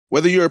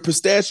Whether you're a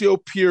pistachio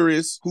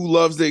purist who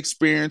loves the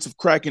experience of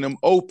cracking them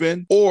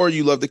open, or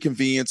you love the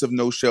convenience of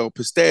no-shell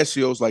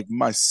pistachios like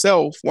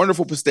myself,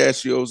 Wonderful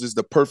Pistachios is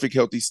the perfect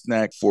healthy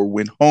snack for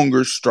when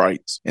hunger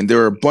strikes. And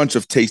there are a bunch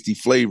of tasty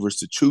flavors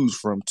to choose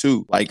from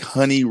too, like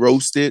honey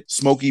roasted,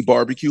 smoky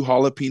barbecue,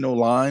 jalapeno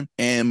lime,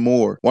 and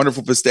more.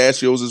 Wonderful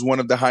Pistachios is one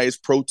of the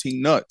highest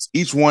protein nuts.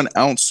 Each 1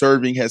 ounce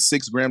serving has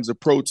 6 grams of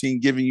protein,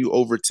 giving you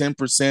over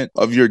 10%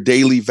 of your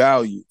daily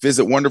value.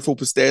 Visit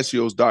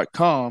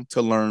wonderfulpistachios.com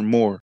to learn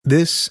more.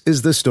 This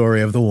is the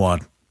story of the one.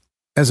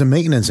 As a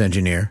maintenance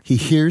engineer, he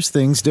hears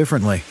things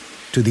differently.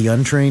 To the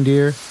untrained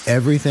ear,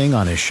 everything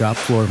on his shop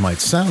floor might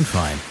sound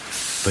fine,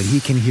 but he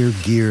can hear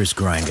gears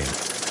grinding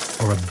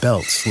or a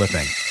belt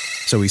slipping.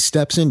 So he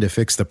steps in to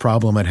fix the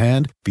problem at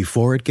hand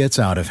before it gets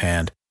out of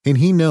hand. And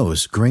he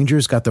knows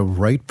Grainger's got the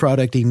right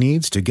product he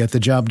needs to get the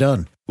job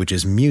done, which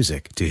is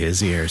music to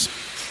his ears.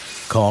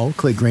 Call,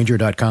 click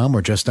Grainger.com,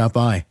 or just stop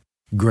by.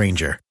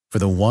 Grainger, for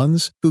the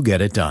ones who get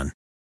it done.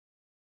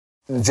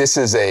 This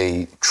is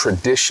a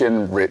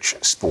tradition-rich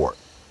sport.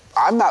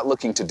 I'm not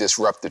looking to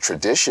disrupt the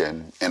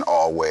tradition in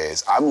all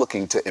ways. I'm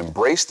looking to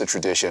embrace the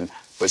tradition,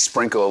 but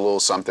sprinkle a little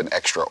something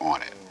extra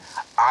on it.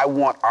 I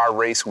want our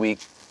race week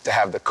to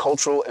have the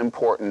cultural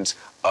importance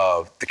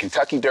of the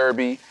Kentucky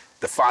Derby,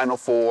 the Final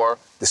Four,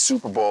 the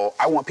Super Bowl.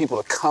 I want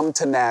people to come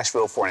to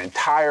Nashville for an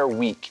entire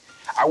week.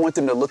 I want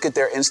them to look at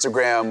their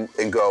Instagram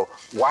and go,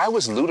 why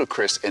was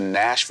Ludacris in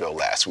Nashville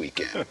last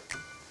weekend?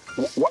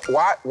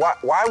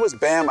 Why was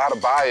Bam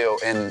Adebayo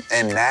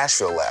in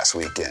Nashville last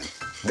weekend?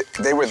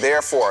 They were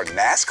there for a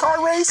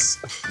NASCAR race?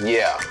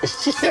 Yeah.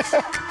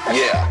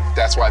 Yeah,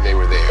 that's why they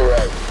were there.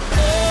 Right.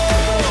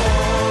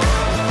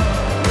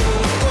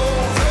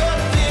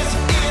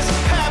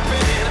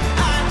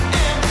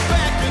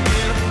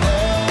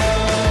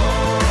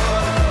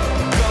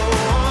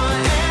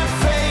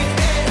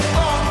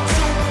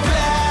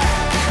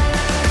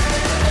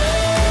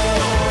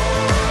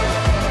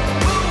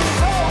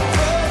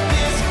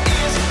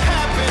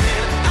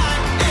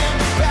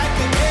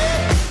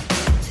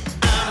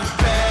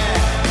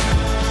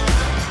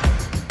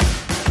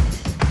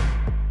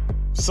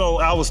 So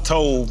I was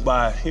told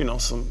by,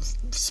 some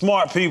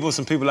smart people,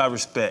 some people I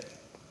respect,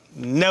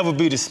 never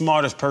be the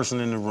smartest person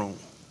in the room.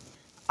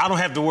 I don't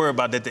have to worry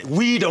about that.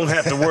 We don't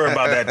have to worry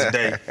about that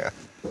today,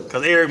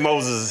 because Eric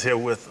Moses is here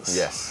with us.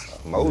 Yes,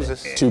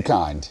 Moses. Too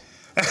kind.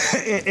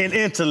 In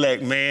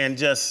intellect, man,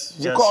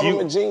 You call him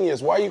a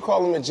genius. Why you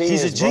call him a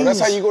genius, He's a bro? genius.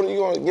 That's how you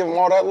gonna give him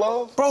all that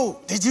love? Bro,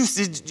 did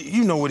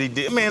you know what he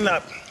did? Man,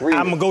 I'm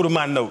gonna go to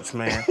my notes,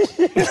 man.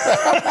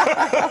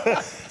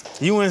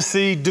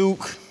 UNC,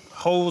 Duke,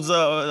 holds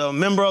a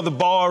member of the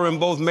bar in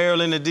both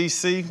Maryland and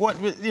D.C. Why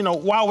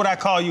would I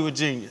call you a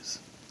genius?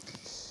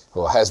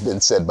 Well, has been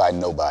said by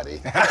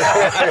nobody.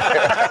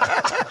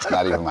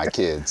 Not even my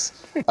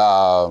kids.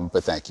 But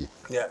thank you.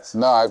 Yes.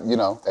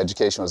 No,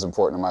 education was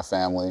important in my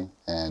family,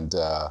 and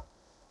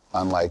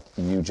unlike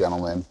you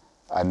gentlemen,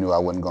 I knew I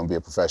wasn't going to be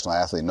a professional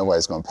athlete.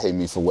 Nobody's going to pay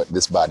me for what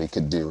this body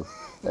could do.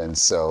 And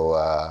so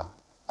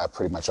I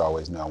pretty much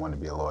always knew I wanted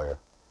to be a lawyer.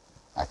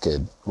 I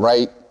could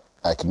write,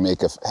 I could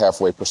make a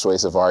halfway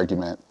persuasive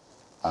argument.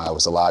 I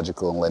was a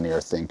logical and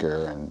linear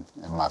thinker, and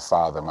my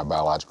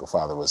biological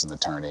father, was an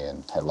attorney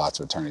and had lots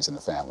of attorneys in the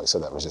family, so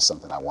that was just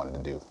something I wanted to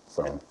do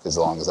from as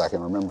long as I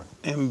can remember.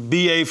 And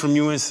BA from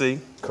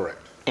UNC. Correct.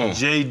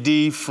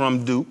 JD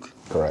from Duke.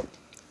 Correct.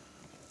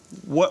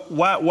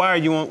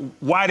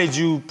 Why did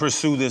you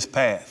pursue this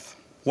path?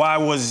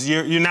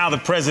 You're now the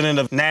president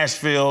of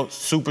Nashville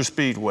Super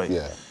Speedway.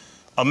 Yeah.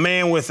 A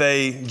man with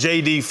a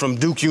JD from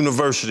Duke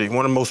University,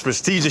 one of the most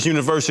prestigious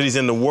universities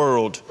in the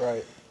world.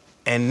 Right.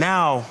 And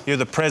now you're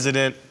the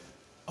president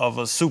of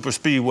a super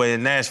speedway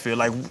in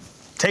Nashville.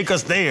 Take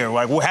us there.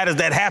 How does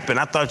that happen?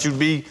 I thought you'd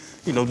be,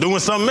 doing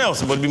something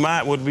else. Would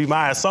be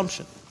my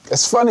assumption.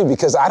 It's funny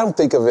because I don't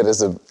think of it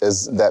as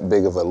that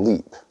big of a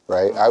leap,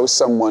 right? I was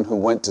someone who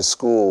went to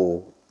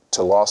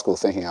law school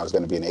thinking I was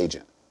going to be an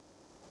agent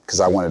because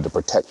I wanted to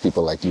protect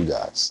people like you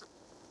guys.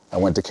 I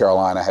went to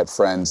Carolina, I had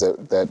friends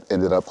that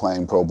ended up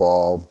playing pro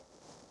ball,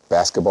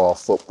 basketball,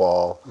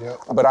 football. Yep.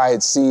 But I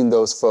had seen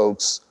those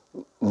folks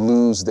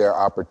lose their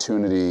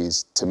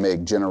opportunities to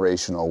make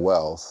generational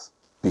wealth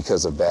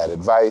because of bad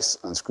advice,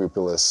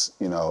 unscrupulous,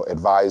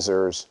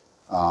 advisors,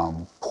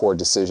 poor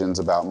decisions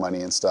about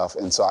money and stuff.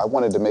 And so I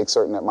wanted to make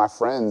certain that my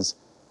friends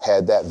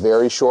had that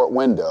very short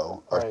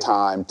window of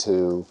time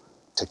to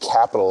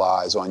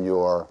capitalize on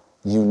your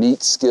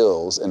unique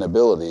skills and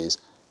abilities,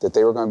 that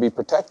they were going to be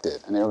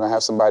protected, and they were going to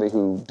have somebody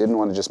who didn't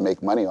want to just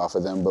make money off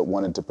of them, but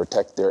wanted to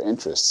protect their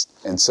interests.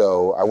 And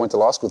so I went to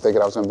law school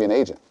thinking I was going to be an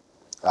agent.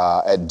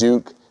 At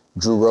Duke,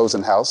 Drew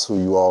Rosenhaus,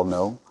 who you all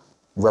know,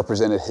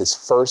 represented his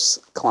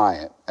first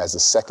client as a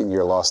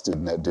second-year law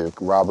student at Duke,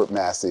 Robert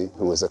Massey,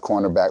 who was a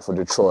cornerback for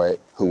Detroit,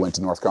 who went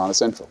to North Carolina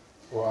Central.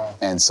 Wow.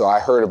 And so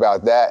I heard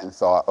about that and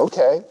thought,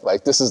 okay,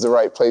 this is the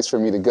right place for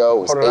me to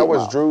go. That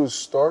was Drew's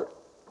start?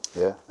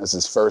 Yeah, that's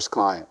his first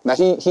client. Now,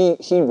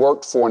 he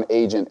worked for an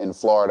agent in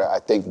Florida, I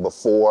think,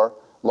 before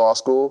law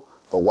school,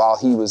 But while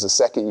he was a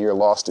second-year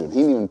law student,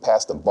 he didn't even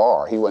pass the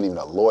bar. He wasn't even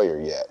a lawyer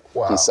yet.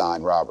 Wow. He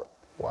signed Robert.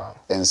 Wow.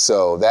 And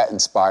so that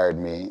inspired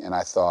me, and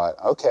I thought,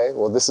 okay,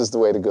 well, this is the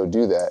way to go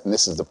do that, and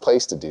this is the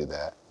place to do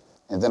that.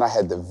 And then I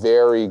had the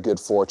very good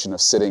fortune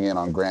of sitting in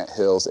on Grant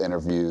Hill's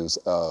interviews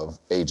of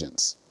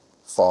agents.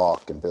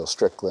 Falk and Bill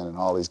Strickland and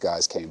all these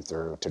guys came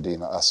through,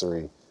 Tardina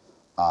Ussery.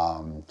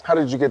 How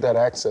did you get that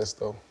access,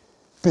 though?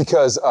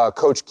 Because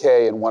Coach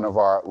K and one of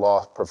our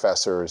law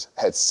professors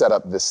had set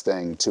up this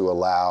thing to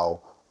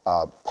allow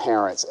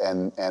parents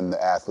and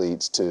the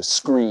athletes to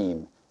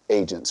screen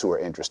agents who are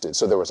interested.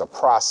 So there was a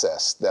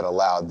process that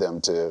allowed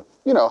them to,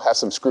 have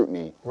some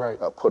scrutiny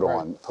put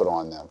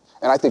on them.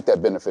 And I think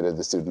that benefited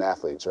the student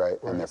athletes,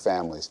 right, and their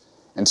families.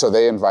 And so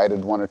they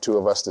invited one or two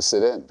of us to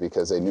sit in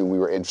because they knew we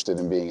were interested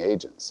in being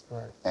agents.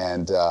 Right.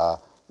 And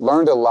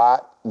learned a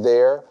lot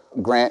there.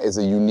 Grant is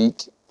a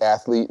unique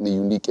athlete and a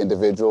unique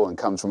individual and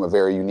comes from a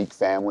very unique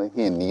family.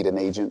 He didn't need an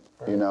agent,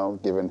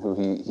 given who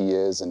he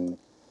is.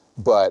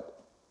 But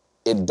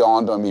it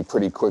dawned on me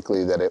pretty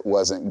quickly that it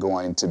wasn't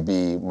going to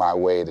be my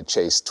way to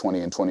chase 20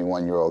 and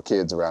 21-year-old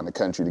kids around the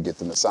country to get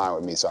them to sign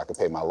with me so I could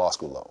pay my law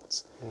school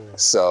loans.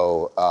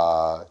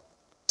 So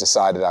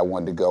decided I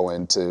wanted to go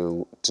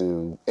into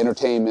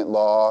entertainment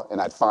law, and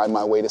I'd find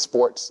my way to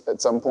sports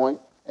at some point,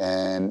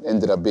 and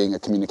ended up being a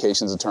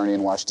communications attorney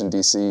in Washington,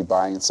 D.C.,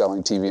 buying and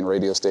selling TV and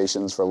radio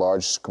stations for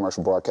large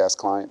commercial broadcast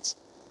clients,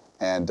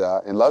 and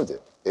loved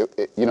it.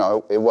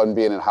 It wasn't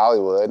being in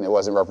Hollywood, and it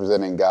wasn't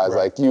representing guys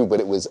like you, but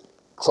it was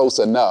close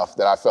enough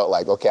that I felt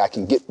like, okay, I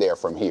can get there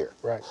from here.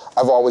 Right.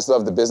 I've always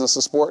loved the business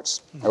of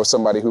sports. I was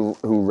somebody who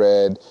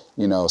read,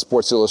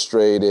 Sports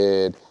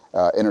Illustrated,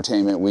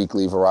 Entertainment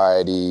Weekly,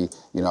 Variety,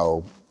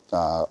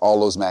 all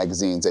those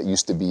magazines that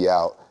used to be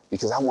out,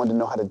 because I wanted to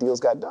know how the deals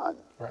got done.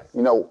 Right.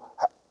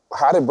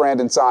 How did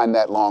Brandon sign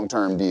that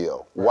long-term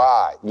deal?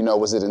 Right. Why?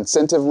 Was it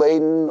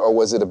incentive-laden or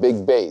was it a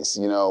big base?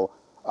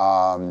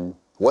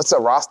 What's a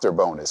roster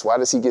bonus? Why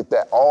does he get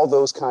that? All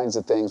those kinds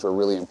of things were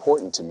really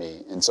important to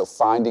me. And so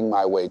finding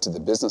my way to the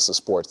business of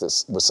sports,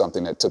 this was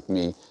something that took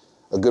me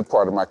a good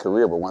part of my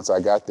career. But once I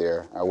got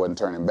there, I wasn't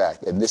turning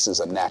back. And this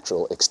is a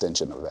natural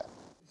extension of that.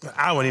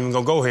 I wasn't even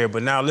gonna go here,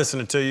 but now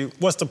listening to you,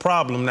 what's the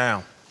problem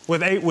now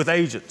with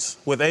agents,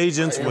 with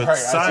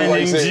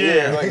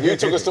signings? You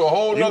took us to a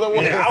whole nother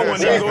one. Yeah, I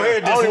wouldn't even go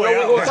ahead this way.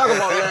 We're gonna talk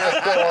about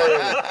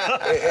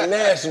NASCAR in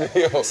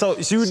Nashville. So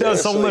you've done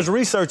so much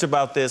research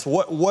about this.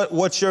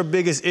 What's your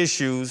biggest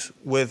issues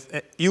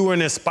with you were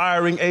an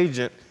aspiring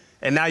agent,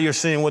 and now you're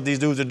seeing what these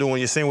dudes are doing.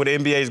 You're seeing where the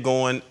NBA is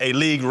going, a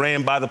league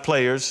ran by the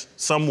players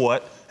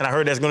somewhat, and I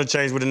heard that's going to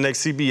change with the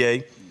next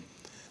CBA.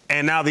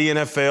 And now the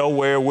NFL,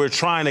 where we're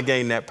trying to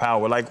gain that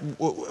power. Like,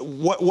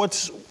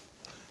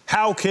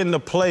 how can the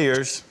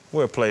players,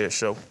 we're a player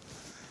show,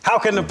 how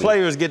can the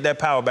players get that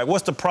power back?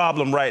 What's the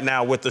problem right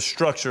now with the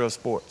structure of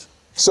sports?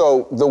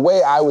 So the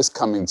way I was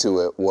coming to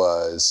it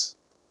was,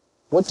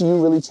 what do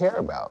you really care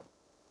about?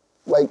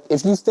 Like,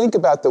 if you think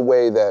about the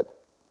way that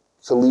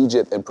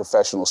collegiate and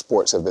professional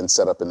sports have been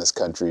set up in this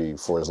country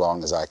for as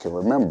long as I can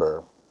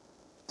remember,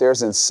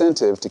 there's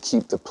incentive to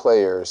keep the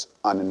players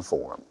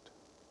uninformed,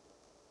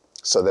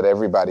 so that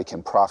everybody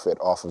can profit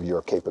off of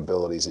your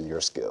capabilities and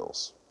your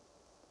skills.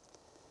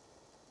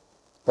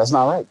 That's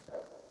not right.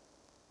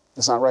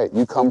 That's not right.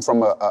 You come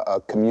from a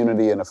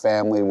community and a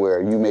family where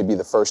you may be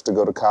the first to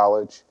go to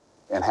college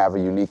and have a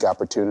unique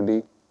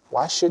opportunity.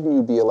 Why shouldn't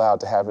you be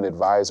allowed to have an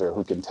advisor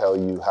who can tell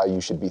you how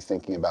you should be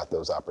thinking about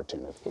those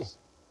opportunities?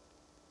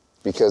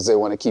 Because they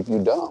want to keep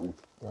you dumb,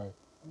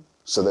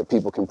 so that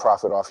people can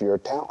profit off your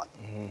talent.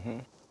 Mm-hmm.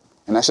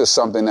 And that's just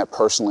something that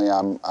personally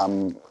I'm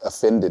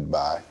offended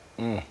by.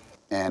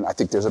 And I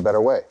think there's a better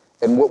way.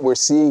 And what we're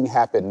seeing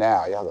happen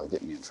now, y'all gonna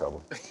get me in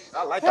trouble.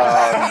 I like you.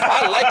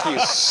 I like you.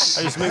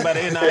 I just mean by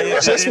the NIL.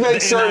 Just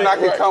make certain I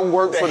can come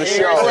work for the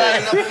show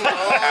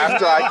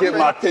after I get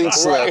my pink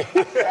slip.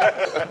 We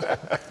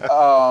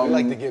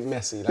like to get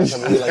messy. That's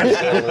how we like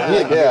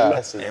to get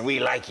messy. And we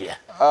like you.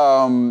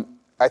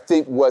 I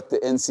think what the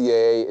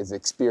NCAA is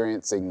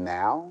experiencing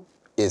now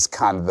is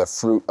kind of the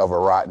fruit of a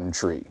rotten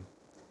tree.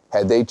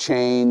 Had they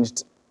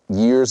changed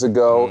years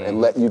ago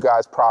and let you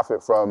guys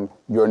profit from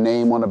your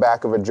name on the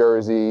back of a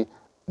jersey,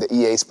 the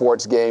EA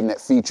Sports game that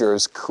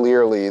features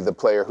clearly the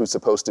player who's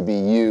supposed to be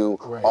you,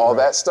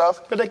 that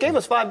stuff. But they gave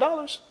us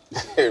 $5.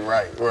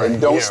 Right. And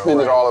don't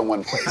spend it all in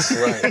one place.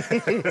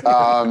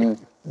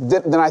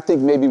 Then I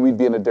think maybe we'd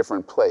be in a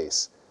different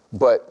place.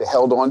 But it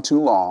held on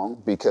too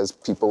long because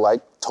people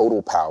like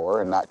total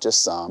power and not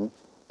just some,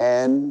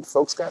 and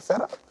folks got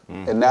fed up.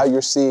 And now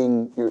you're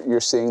seeing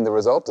the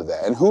result of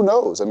that. And who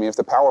knows? I mean, if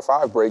the Power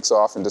Five breaks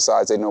off and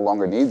decides they no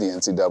longer need the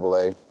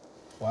NCAA,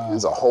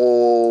 there's a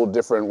whole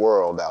different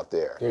world out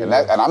there. And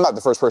I'm not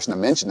the first person to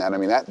mention that. I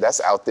mean, that's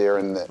out there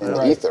in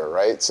the ether,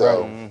 right?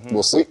 So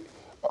we'll see.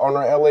 On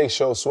our LA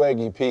show,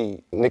 Swaggy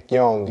P, Nick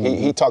Young,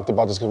 he talked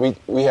about this because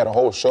we had a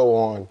whole show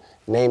on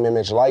name,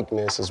 image,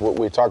 likeness is what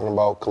we're talking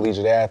about,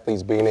 collegiate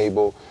athletes being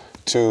able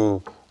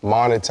to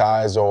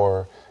monetize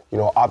or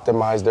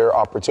optimize their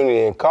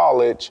opportunity in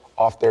college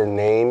off their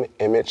name,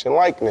 image, and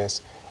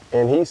likeness.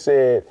 And he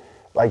said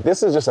Like,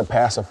 this is just a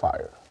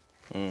pacifier.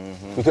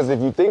 Because if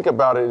you think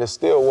about it, it's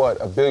still, what,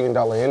 $1 billion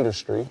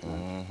industry.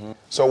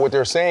 So what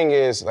they're saying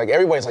is, like,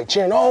 everybody's like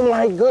cheering, oh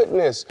my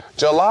goodness,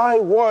 July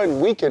 1,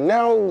 we can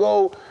now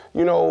go,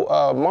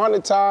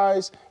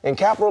 monetize and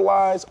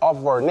capitalize off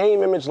of our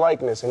name, image,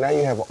 likeness. And now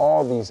you have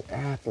all these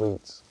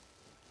athletes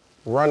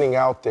running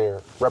out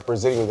there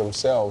representing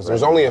themselves.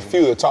 There's only a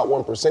few, the top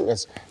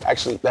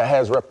 1% that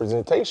has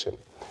representation.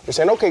 They're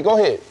saying, okay, go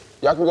ahead.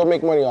 Y'all can go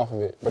make money off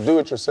of it, but do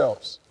it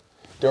yourselves.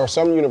 There are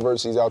some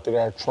universities out there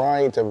that are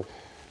trying to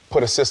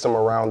put a system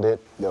around it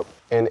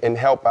and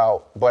help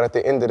out. But at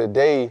the end of the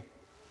day,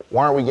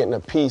 why aren't we getting a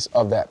piece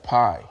of that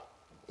pie?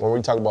 When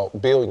we talk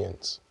about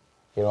billions,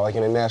 like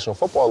in the National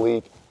Football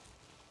League,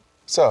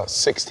 it's a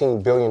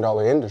 $16 billion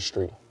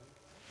industry,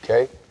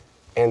 okay?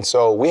 And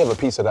so we have a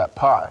piece of that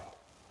pie.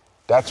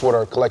 That's what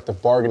our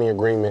collective bargaining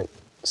agreement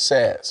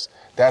says.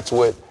 That's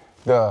what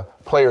the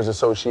Players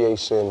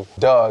Association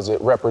does.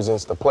 It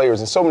represents the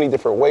players in so many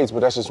different ways, but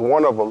that's just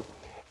one of them.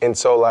 And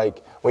so,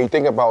 like, when you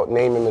think about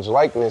name, image,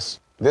 likeness,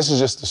 this is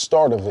just the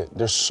start of it.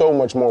 There's so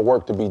much more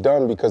work to be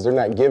done because they're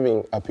not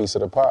giving a piece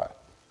of the pie.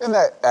 And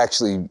that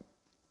actually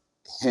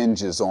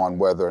hinges on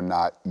whether or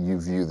not you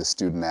view the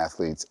student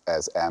athletes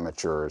as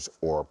amateurs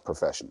or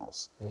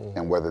professionals,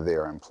 and whether they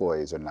are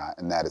employees or not.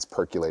 And that is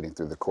percolating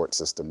through the court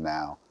system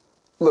now.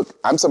 Look,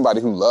 I'm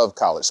somebody who loves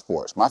college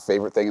sports. My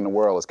favorite thing in the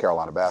world is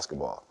Carolina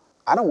basketball.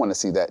 I don't want to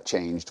see that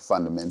changed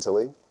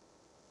fundamentally.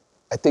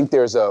 I think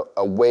there's a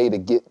way to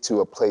get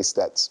to a place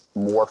that's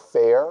more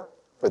fair,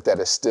 but that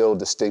is still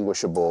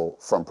distinguishable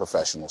from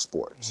professional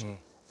sports.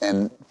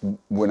 And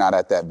we're not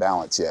at that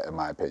balance yet, in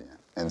my opinion.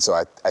 And so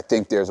I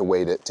think there's a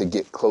way to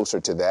get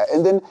closer to that.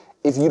 And then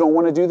if you don't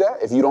want to do that,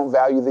 if you don't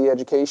value the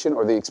education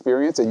or the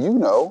experience,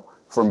 and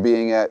from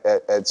being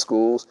at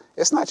schools,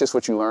 it's not just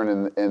what you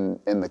learn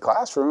in the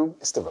classroom,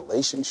 it's the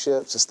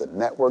relationships, it's the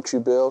networks you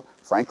build,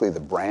 frankly, the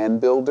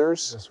brand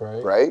builders. That's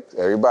right. Right?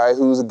 Everybody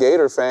who's a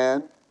Gator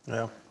fan,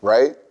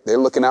 right? They're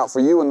looking out for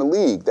you in the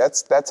league.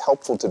 That's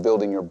helpful to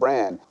building your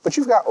brand. But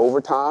you've got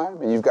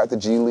overtime, and you've got the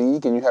G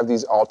League, and you have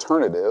these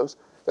alternatives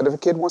that if a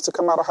kid wants to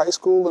come out of high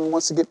school and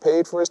wants to get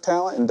paid for his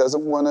talent and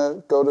doesn't want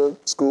to go to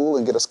school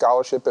and get a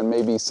scholarship and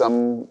maybe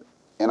some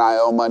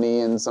NIL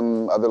money and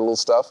some other little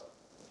stuff,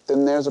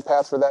 then there's a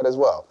path for that as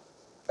well.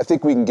 I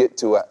think we can get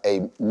to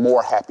a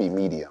more happy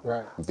medium.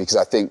 Right. Because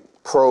I think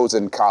pros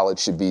in college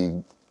should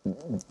be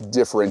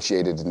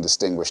differentiated and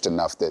distinguished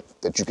enough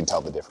that you can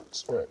tell the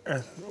difference.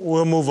 Right.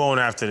 We'll move on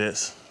after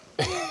this.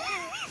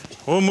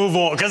 We'll move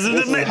on, because I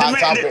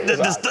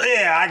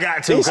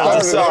got to. I'm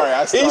sorry,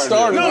 I started. He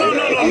started.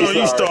 No,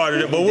 you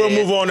started it. But we'll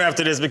move on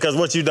after this because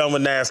what you done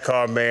with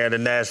NASCAR, man, the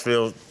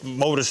Nashville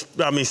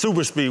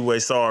Super Speedway,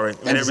 and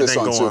Emphasis everything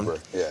on going.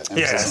 Super.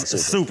 Yeah,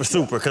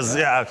 super. Because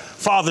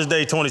Father's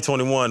Day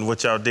 2021,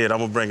 what y'all did, I'm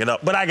gonna bring it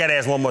up. But I gotta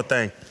ask one more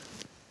thing,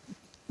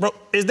 bro.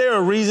 Is there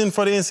a reason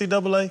for the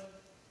NCAA?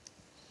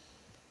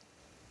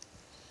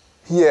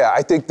 Yeah,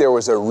 I think there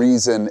was a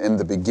reason in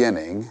the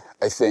beginning.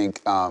 I think.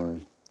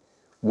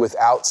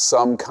 Without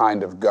some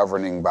kind of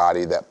governing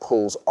body that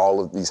pulls all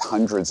of these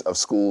hundreds of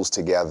schools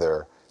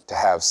together to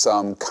have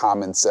some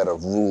common set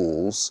of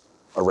rules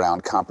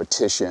around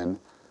competition,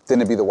 then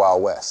it'd be the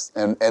Wild West.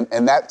 And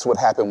that's what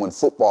happened when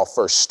football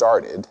first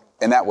started.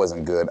 And that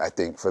wasn't good, I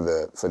think, for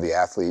the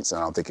athletes,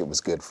 and I don't think it was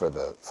good for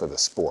the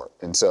sport.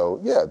 And so,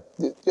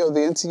 the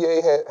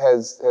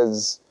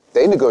NCAA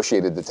they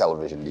negotiated the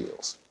television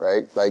deals,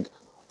 right? Like,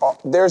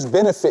 there's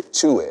benefit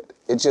to it.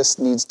 It just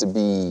needs to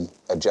be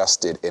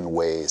adjusted in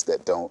ways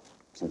that don't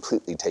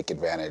completely take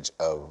advantage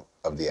of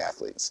the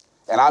athletes.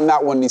 And I'm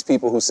not one of these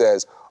people who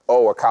says,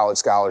 a college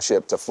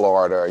scholarship to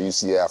Florida or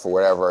UCF or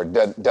whatever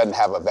doesn't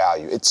have a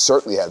value. It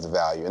certainly has a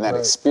value, and that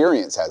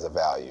experience has a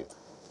value.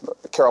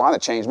 Carolina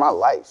changed my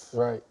life.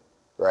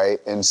 Right?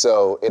 And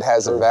so it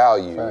has a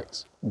value.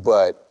 Facts.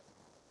 But,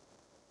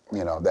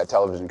 that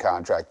television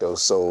contract,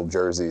 those sold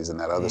jerseys and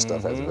that other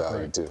stuff has a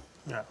value too.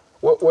 Yeah.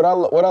 What I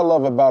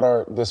love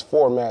about this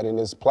format and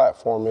this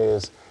platform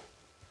is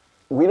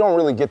we don't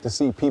really get to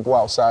see people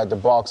outside the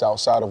box,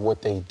 outside of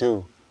what they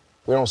do.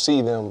 We don't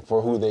see them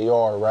for who they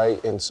are,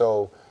 right? And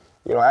so,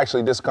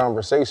 actually this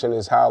conversation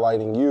is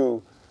highlighting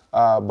you,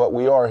 but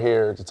we are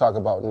here to talk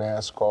about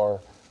NASCAR.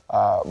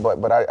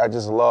 But I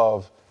just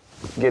love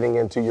getting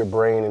into your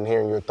brain and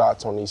hearing your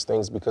thoughts on these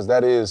things, because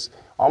that is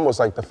almost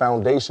like the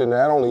foundation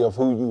not only of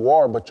who you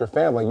are, but your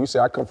family. Like you say,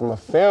 I come from a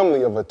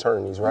family of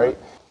attorneys, right?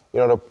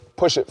 To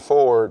push it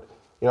forward,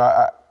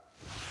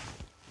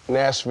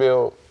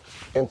 Nashville,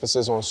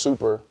 emphasis on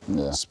Super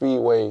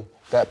Speedway,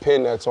 that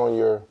pin that's on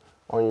your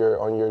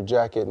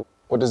jacket.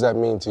 What does that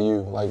mean to you?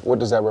 Like, what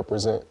does that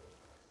represent?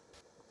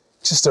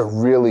 Just a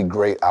really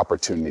great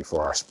opportunity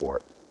for our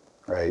sport,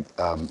 right?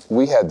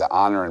 We had the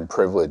honor and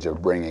privilege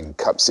of bringing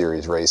Cup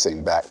Series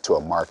racing back to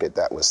a market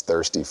that was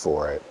thirsty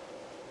for it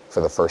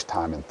for the first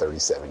time in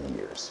 37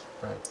 years.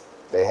 Right.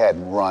 They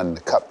hadn't run the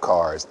Cup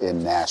cars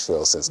in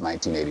Nashville since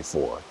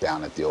 1984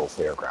 down at the old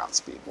Fairgrounds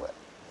Speedway.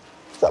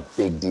 It's a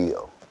big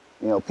deal.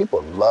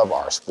 People love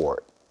our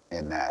sport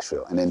in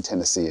Nashville and in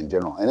Tennessee in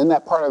general and in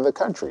that part of the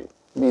country.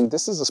 I mean,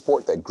 this is a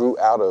sport that grew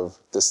out of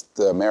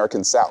the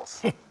American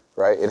South,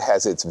 right? It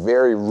has its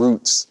very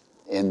roots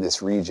in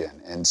this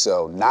region. And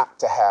so not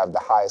to have the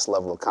highest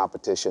level of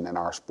competition in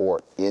our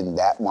sport in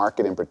that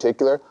market in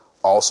particular,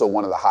 also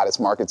one of the hottest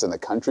markets in the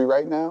country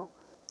right now,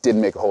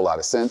 didn't make a whole lot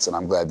of sense. And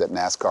I'm glad that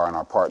NASCAR and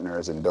our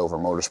partners in Dover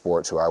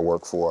Motorsports, who I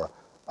work for,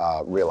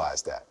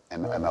 realized that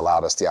and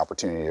allowed us the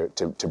opportunity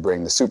to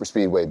bring the super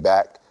speedway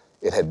back.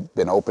 It had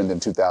been opened in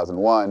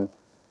 2001,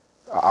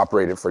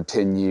 operated for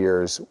 10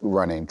 years,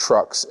 running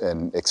trucks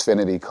and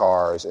Xfinity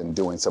cars and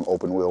doing some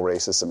open wheel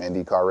races, some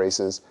Indy car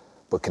races,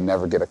 but could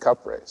never get a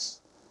cup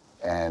race.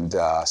 And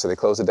so they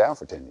closed it down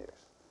for 10 years.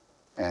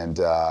 And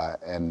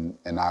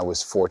I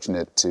was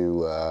fortunate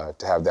to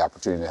have the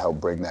opportunity to help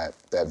bring that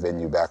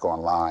venue back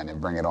online and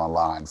bring it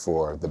online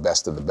for the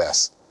best of the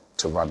best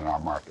to run in our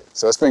market.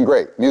 So it's been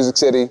great. Music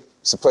City,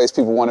 it's a place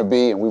people want to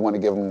be, and we want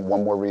to give them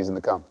one more reason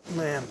to come.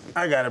 Man,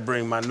 I got to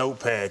bring my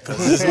notepad, because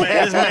this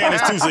man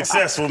is too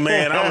successful,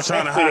 man. I was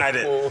trying to hide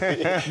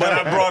it. But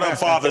I brought up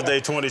Father's Day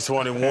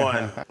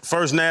 2021.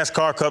 First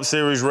NASCAR Cup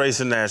Series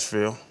race in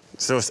Nashville.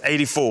 So it's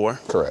 84.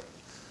 Correct.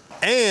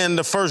 And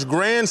the first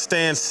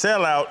grandstand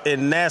sellout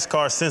in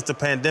NASCAR since the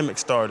pandemic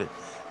started.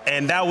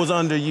 And that was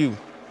under you,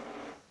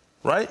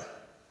 right?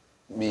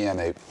 Me and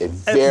a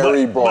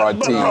very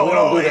broad team. No, we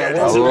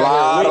don't do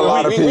that. A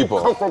lot of people.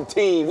 We come from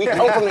team. We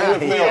come from the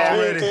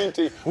NFL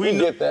team. We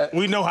get that.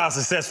 We know how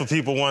successful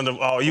people want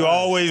to, you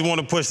always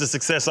want to push the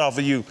success off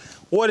of you.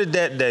 What did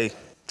that day,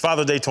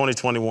 Father's Day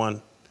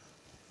 2021,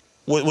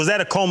 was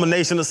that a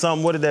culmination of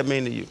something? What did that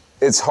mean to you?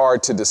 It's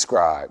hard to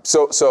describe.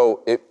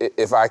 So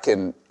if I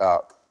can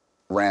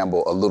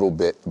ramble a little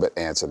bit, but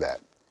answer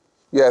that.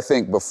 Yeah, I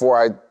think before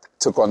I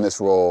took on this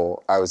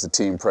role, I was the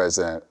team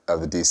president of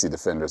the DC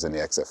Defenders in the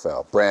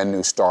XFL. Brand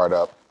new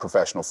startup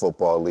professional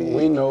football league.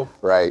 We know.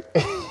 Right?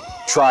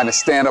 Trying to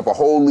stand up a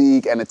whole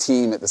league and a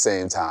team at the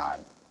same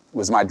time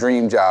was my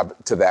dream job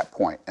to that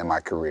point in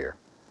my career.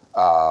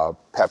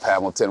 Pep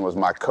Hamilton was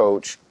my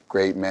coach,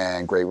 great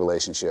man, great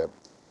relationship.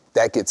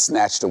 That gets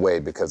snatched away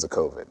because of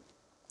COVID.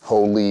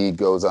 Whole league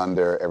goes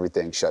under,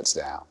 everything shuts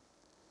down.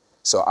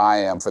 So I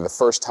am, for the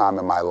first time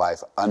in my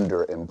life,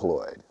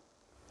 underemployed.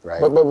 Right.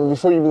 But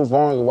before you move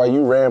on, while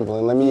you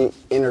rambling, let me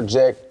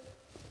interject.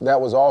 That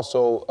was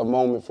also a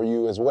moment for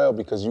you as well,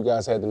 because you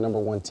guys had the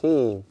 #1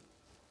 team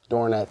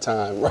during that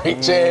time,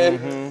 right,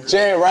 Chad?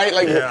 Chad, right?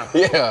 Like,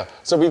 yeah.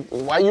 So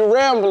while you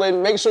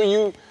rambling, make sure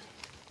you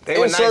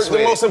insert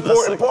the most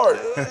important part.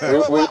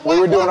 We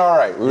were doing all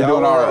right. We were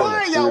doing all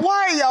right.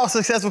 Why are y'all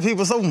successful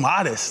people so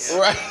modest?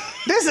 Right.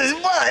 This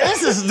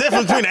is the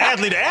difference between the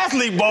athlete. The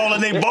athlete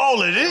balling, they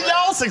balling.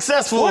 Y'all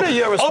successful. What are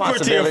your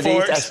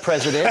responsibilities as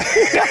president?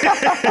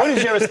 What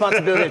is your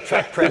responsibility as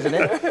track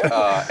president?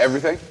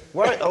 Everything.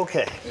 What?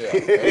 Okay.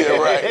 Yeah,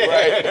 right.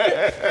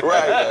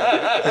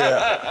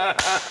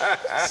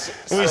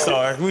 We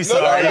sorry. Go ahead.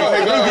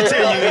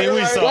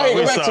 We sorry.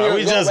 Go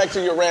back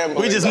to your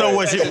rambling. We just know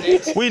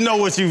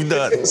what you've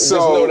done. Just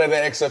know that the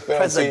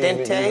XFL team,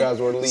 you guys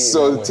were leading.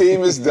 So the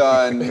team is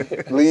done.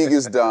 League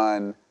is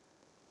done.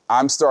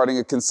 I'm starting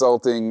a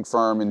consulting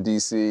firm in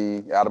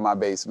DC out of my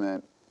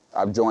basement.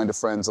 I've joined a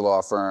friend's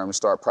law firm to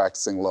start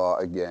practicing law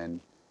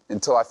again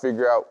until I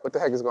figure out what the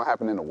heck is going to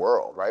happen in the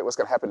world, right? What's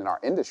going to happen in our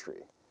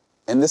industry?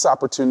 And this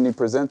opportunity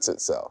presents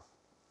itself,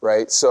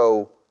 right?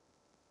 So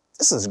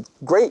this is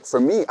great for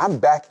me. I'm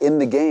back in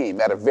the game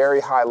at a very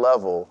high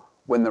level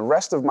when the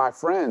rest of my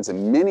friends,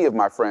 and many of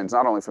my friends,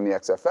 not only from the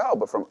XFL,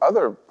 but from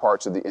other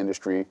parts of the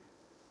industry,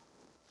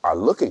 are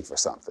looking for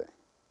something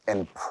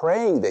and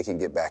praying they can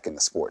get back into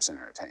sports and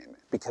entertainment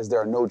because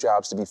there are no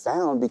jobs to be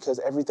found because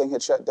everything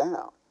had shut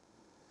down.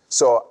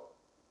 So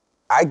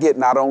I get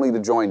not only to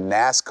join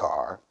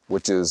NASCAR,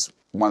 which is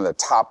one of the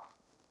top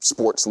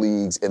sports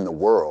leagues in the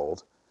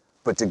world,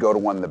 but to go to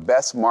one of the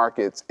best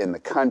markets in the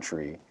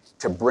country,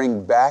 to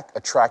bring back a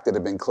track that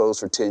had been closed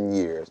for 10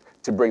 years,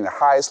 to bring the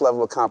highest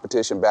level of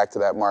competition back to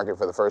that market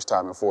for the first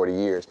time in 40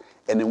 years.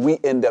 And then we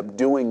end up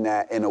doing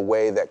that in a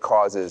way that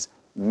causes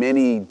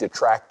many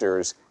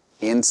detractors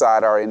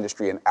inside our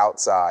industry and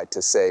outside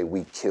to say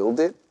we killed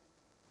it.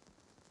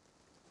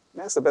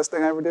 That's the best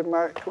thing I ever did in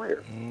my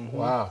career.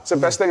 Wow. It's the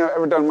best thing I've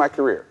ever done in my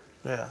career.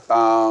 Yeah.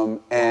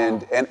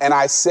 And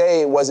I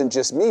say it wasn't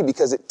just me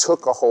because it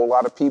took a whole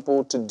lot of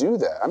people to do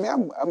that. I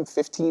mean, I'm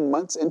 15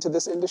 months into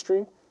this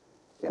industry.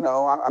 You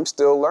know, I'm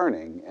still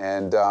learning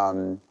and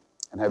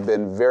have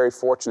been very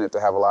fortunate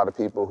to have a lot of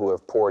people who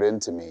have poured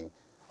into me,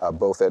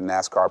 both at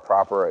NASCAR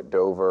proper, at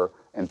Dover,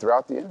 and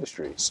throughout the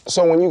industry.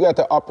 So when you got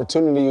the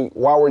opportunity,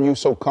 why were you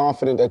so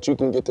confident that you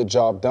can get the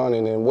job done?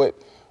 And then what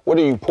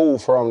do you pull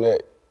from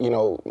that,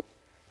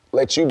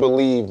 let you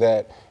believe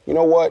that, you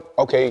know what,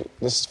 okay,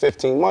 this is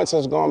 15 months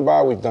has gone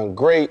by, we've done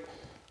great,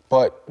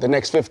 but the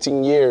next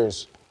 15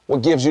 years,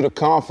 what gives you the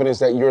confidence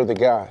that you're the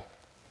guy?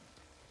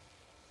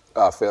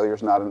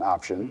 Failure's not an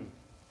option.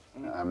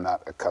 I'm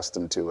not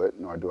accustomed to it,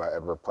 nor do I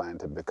ever plan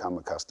to become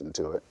accustomed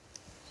to it.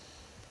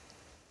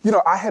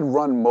 I had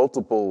run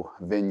multiple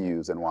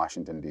venues in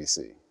Washington,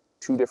 D.C.,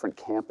 2 different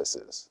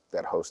campuses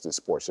that hosted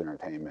sports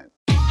entertainment.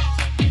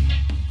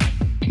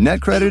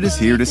 NetCredit is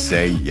here to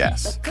say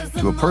yes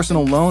to a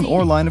personal loan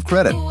or line of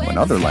credit when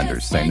other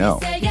lenders say no.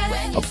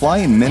 Apply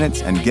in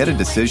minutes and get a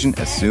decision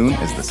as soon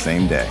as the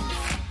same day.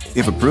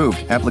 If approved,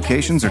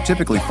 applications are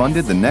typically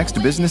funded the next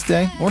business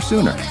day or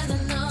sooner.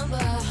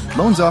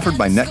 Loans offered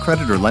by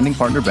NetCredit or lending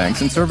partner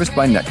banks and serviced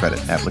by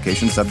NetCredit.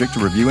 Application subject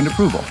to review and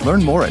approval.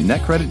 Learn more at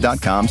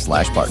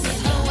netcredit.com/partner.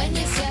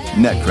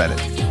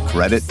 NetCredit.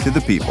 Credit to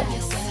the people.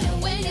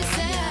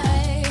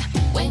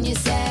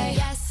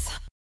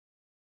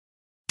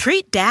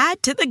 Treat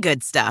Dad to the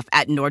good stuff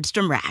at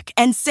Nordstrom Rack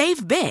and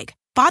save big.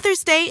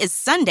 Father's Day is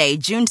Sunday,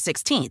 June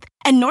 16th,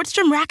 and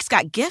Nordstrom Rack's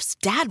got gifts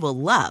Dad will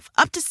love,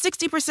 up to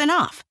 60%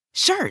 off.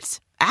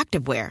 Shirts,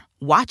 activewear,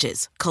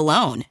 watches,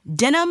 cologne,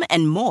 denim,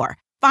 and more.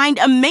 Find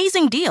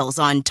amazing deals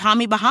on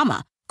Tommy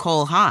Bahama,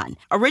 Cole Haan,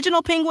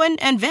 Original Penguin,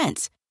 and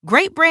Vince.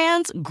 Great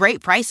brands,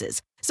 great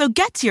prices. So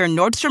get to your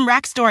Nordstrom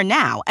Rack store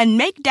now and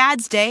make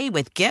Dad's Day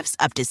with gifts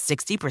up to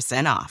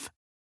 60% off.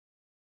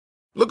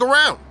 Look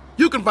around.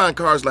 You can find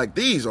cars like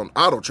these on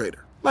AutoTrader,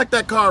 like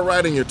that car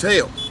riding your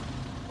tail.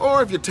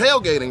 Or if you're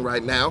tailgating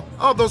right now,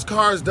 all those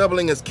cars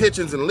doubling as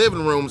kitchens and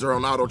living rooms are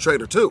on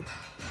AutoTrader too.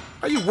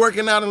 Are you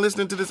working out and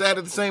listening to this ad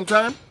at the same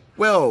time?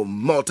 Well,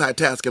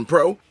 multitasking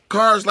pro,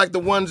 cars like the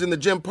ones in the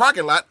gym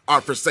parking lot are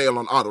for sale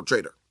on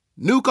AutoTrader.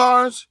 New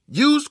cars,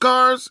 used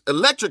cars,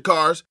 electric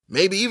cars,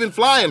 maybe even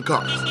flying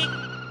cars.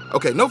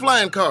 Okay, no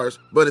flying cars,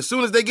 but as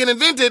soon as they get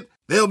invented,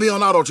 they'll be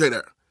on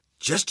AutoTrader.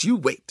 Just you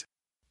wait.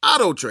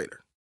 AutoTrader.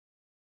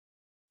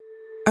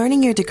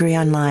 Earning your degree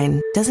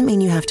online doesn't mean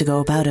you have to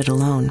go about it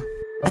alone.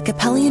 At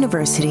Capella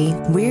University,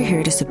 we're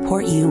here to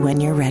support you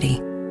when you're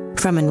ready.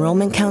 From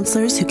enrollment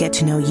counselors who get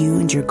to know you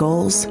and your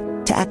goals,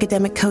 to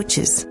academic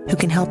coaches who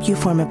can help you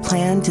form a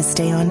plan to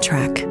stay on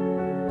track.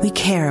 We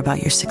care about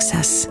your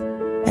success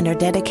and are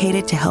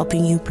dedicated to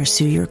helping you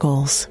pursue your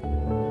goals.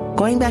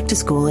 Going back to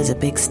school is a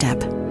big step,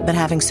 but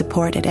having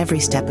support at every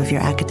step of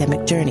your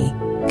academic journey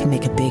can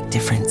make a big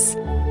difference.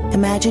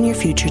 Imagine your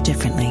future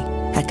differently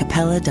at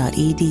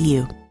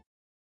capella.edu.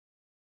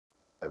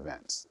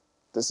 Events.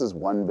 This is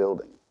one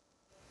building.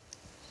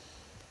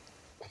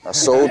 I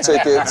sold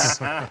tickets.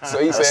 So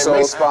he said,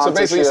 so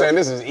basically saying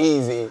this is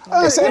easy.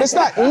 I'm saying it's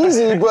not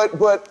easy,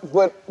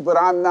 but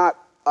I'm not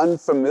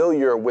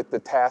unfamiliar with the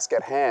task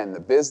at hand. The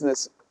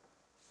business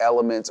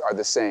elements are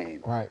the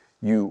same. Right.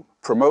 You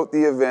promote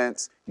the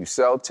events, you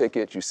sell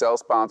tickets, you sell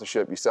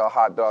sponsorship, you sell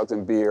hot dogs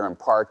and beer and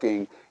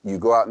parking, you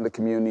go out in the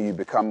community, you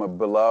become a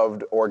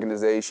beloved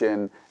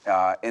organization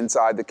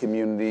inside the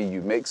community,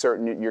 you make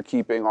certain you're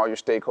keeping all your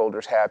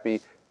stakeholders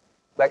happy.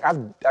 Like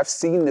I've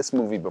seen this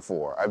movie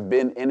before. I've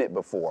been in it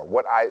before.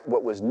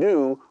 What was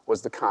new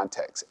was the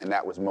context, and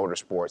that was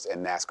motorsports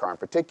and NASCAR in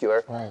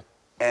particular. Right.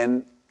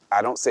 And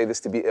I don't say this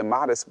to be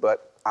immodest,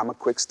 but I'm a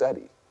quick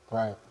study.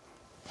 Right.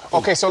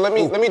 Okay, so let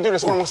me do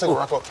this one more second,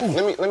 Rocco.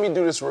 Let me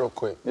do this real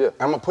quick. Yeah.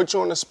 I'm gonna put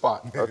you on the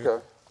spot. Okay.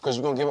 Because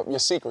you're gonna give up your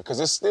secret, because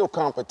it's still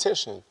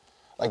competition.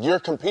 Like you're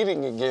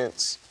competing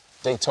against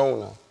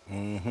Daytona,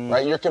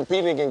 right? You're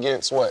competing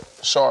against what?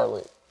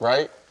 Charlotte,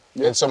 right?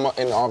 Yeah.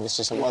 And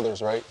obviously some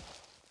others, right?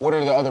 What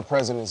are the other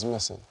presidents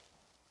missing?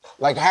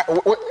 Like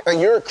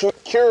you're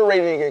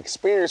curating an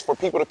experience for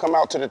people to come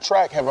out to the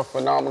track, have a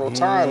phenomenal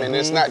time, and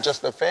it's not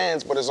just the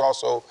fans, but it's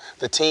also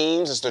the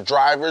teams, it's the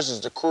drivers, it's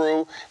the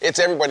crew, it's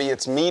everybody,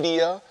 it's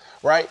media,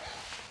 right?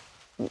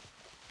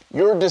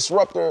 You're a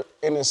disruptor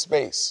in this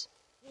space.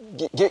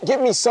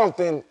 Give me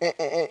something,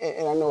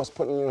 and I know it's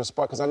putting you in a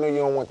spot because I know you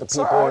don't want the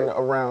people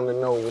around to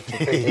know what you're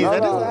thinking.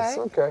 No, it's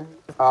okay.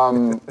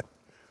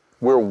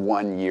 We're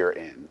 1 year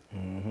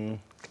in.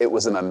 It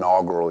was an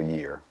inaugural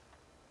year.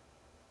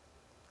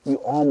 You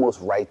almost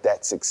write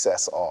that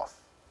success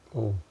off.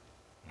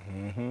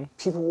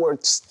 People were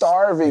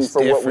starving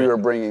for what we were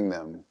bringing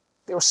them.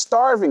 They were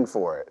starving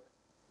for it.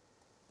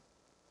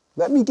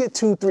 Let me get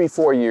 2, 3,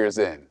 4 years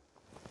in.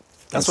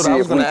 That's what I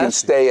was going to ask.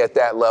 See if we can stay at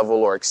that level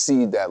or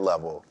exceed that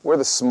level. We're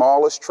the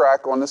smallest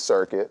track on the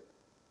circuit.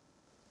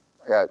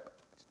 I got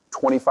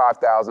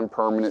 25,000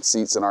 permanent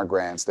seats in our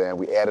grandstand.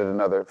 We added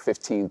another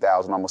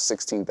 15,000, almost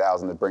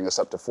 16,000 to bring us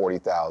up to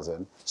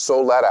 40,000.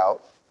 Sold that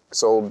out.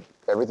 Sold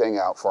everything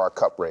out for our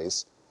cup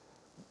race.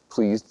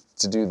 Pleased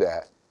to do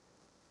that.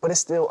 But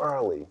it's still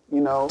early, you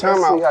know?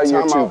 Let's see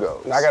how year 2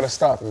 goes. I gotta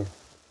stop you.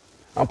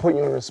 I'm putting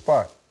you on the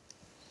spot.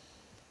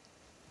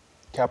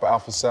 Kappa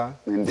Alpha Psi.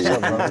 Indeed.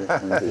 What's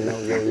up,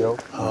 brother? Yo.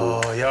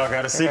 Oh, y'all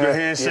got a secret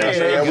handshake.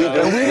 Yeah, we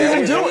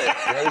didn't do it.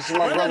 Yeah, this is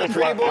my brother,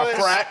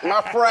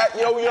 my frat,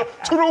 yo,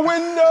 to the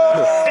window.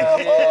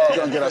 He's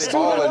gonna get us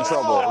all in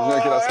trouble.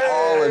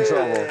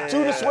 To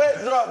the sweat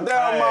drop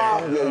down,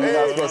 Mom. Yeah, you're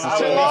not supposed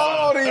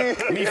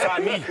to Me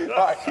fight me.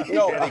 All right,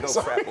 no, I'm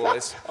sorry.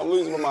 Boys. I'm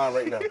losing my mind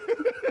right now.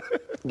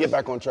 Get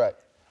back on track.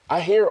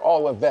 I hear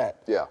all of that.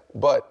 Yeah.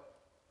 But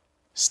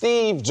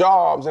Steve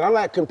Jobs, and I'm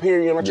not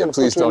comparing you, I'm not trying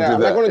to put you down. I'm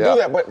not going to do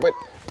that, but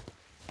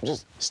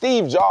just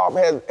Steve Jobs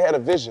had a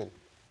vision,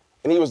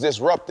 and he was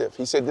disruptive.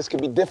 He said this could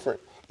be different.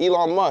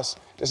 Elon Musk,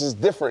 this is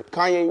different.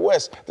 Kanye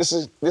West, this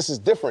is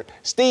different.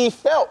 Steve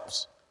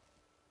Phelps,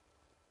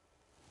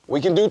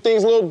 we can do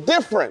things a little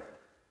different.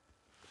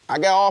 I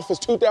got office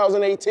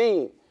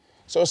 2018.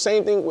 So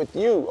same thing with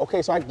you.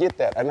 Okay, so I get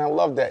that, and I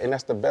love that, and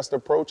that's the best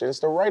approach, and it's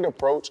the right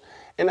approach,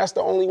 and that's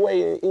the only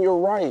way, and you're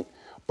right.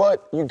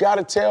 But you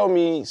gotta tell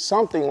me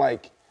something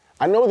like,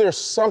 I know there's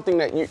something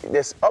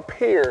that's up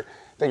here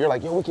that you're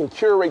like, yo, we can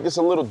curate this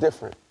a little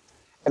different.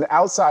 An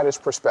outsider's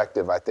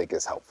perspective, I think,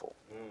 is helpful.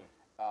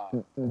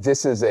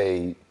 This is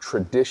a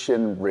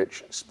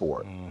tradition-rich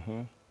sport,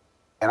 and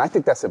I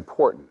think that's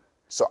important.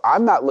 So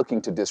I'm not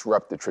looking to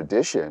disrupt the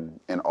tradition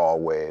in all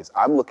ways.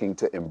 I'm looking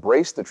to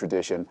embrace the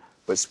tradition,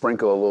 but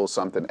sprinkle a little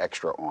something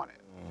extra on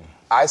it.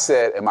 I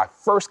said in my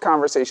first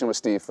conversation with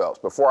Steve Phelps,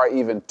 before I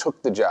even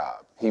took the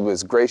job, he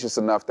was gracious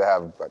enough to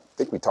have, I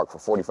think we talked for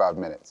 45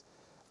 minutes.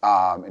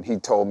 And he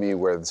told me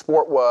where the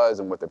sport was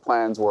and what their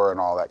plans were and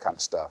all that kind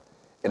of stuff.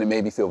 And it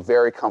made me feel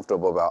very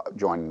comfortable about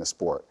joining the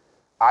sport.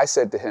 I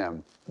said to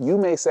him, you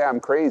may say I'm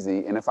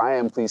crazy, and if I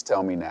am, please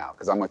tell me now,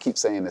 because I'm gonna keep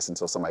saying this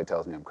until somebody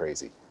tells me I'm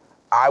crazy.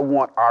 I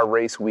want our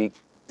race week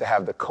to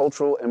have the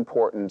cultural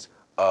importance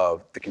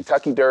of the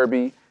Kentucky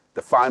Derby,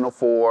 the Final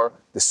Four,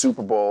 the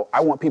Super Bowl.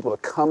 I want people to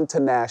come to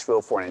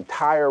Nashville for an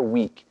entire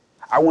week.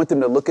 I want them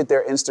to look at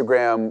their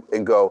Instagram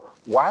and go,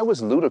 why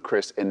was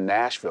Ludacris in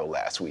Nashville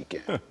last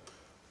weekend?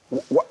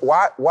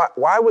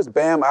 Why was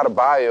Bam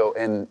Adebayo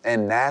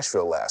in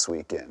Nashville last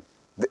weekend?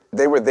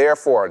 They were there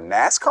for a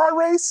NASCAR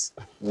race?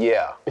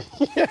 Yeah.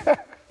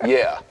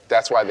 Yeah,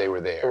 that's why they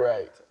were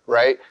there.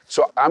 Right?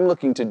 So I'm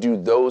looking to do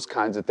those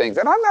kinds of things.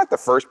 And I'm not the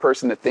first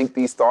person to think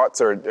these thoughts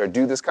or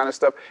do this kind of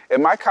stuff.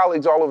 And my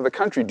colleagues all over the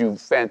country do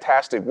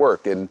fantastic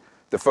work. And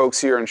the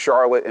folks here in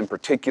Charlotte in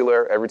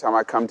particular, every time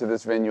I come to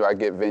this venue, I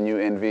get venue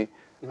envy.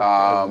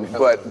 But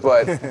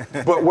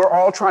we're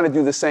all trying to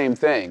do the same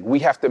thing. We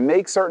have to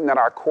make certain that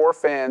our core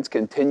fans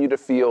continue to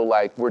feel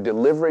like we're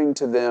delivering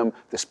to them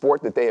the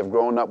sport that they have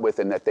grown up with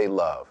and that they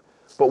love.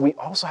 But we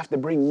also have to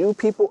bring new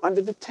people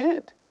under the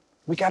tent.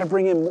 We got to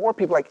bring in more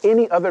people. Like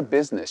any other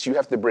business, you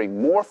have to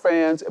bring more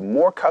fans and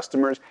more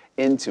customers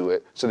into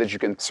it so that you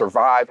can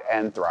survive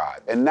and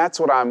thrive. And that's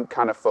what I'm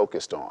kind of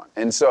focused on.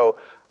 And so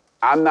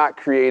I'm not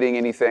creating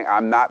anything.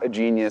 I'm not a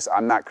genius.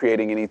 I'm not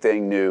creating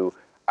anything new.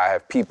 I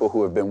have people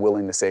who have been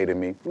willing to say to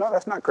me, no,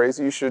 that's not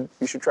crazy. You should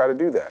try to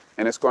do that.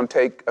 And it's going to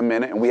take a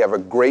minute. And we have a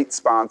great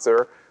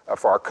sponsor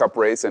for our cup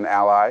race and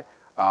Ally.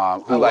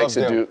 Who likes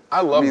to do. I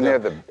love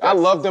them. I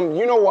love them.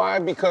 You know why?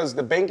 Because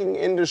the banking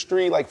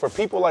industry, like for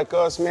people like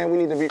us, man, we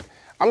need to be.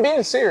 I'm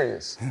being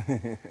serious,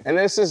 and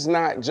this is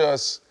not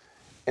just,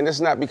 and it's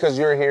not because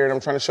you're here and I'm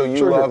trying to show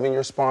you love and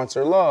your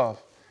sponsor love,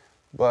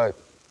 but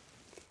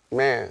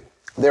man,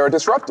 they're a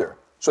disruptor,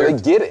 so they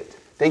get it.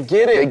 They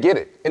get it. They get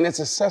it, and it's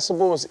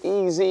accessible. It's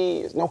easy.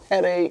 It's no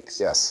headaches.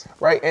 Yes.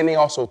 Right, and they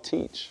also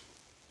teach,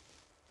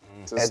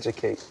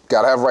 educate.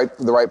 Got to have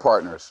the right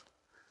partners.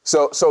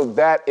 So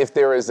that if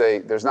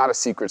there's not a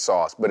secret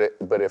sauce, but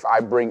if I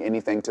bring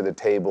anything to the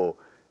table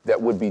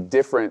that would be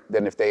different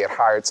than if they had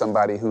hired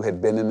somebody who had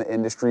been in the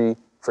industry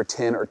for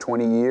 10 or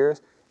 20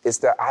 years, it's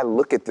that I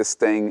look at this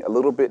thing a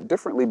little bit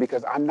differently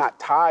because I'm not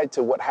tied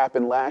to what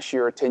happened last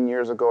year or 10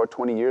 years ago or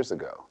 20 years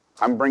ago.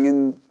 I'm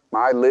bringing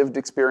my lived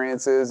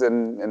experiences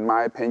and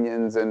my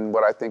opinions and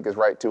what I think is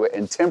right to it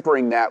and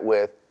tempering that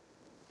with,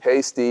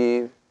 hey,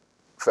 Steve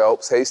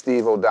Phelps, hey,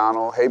 Steve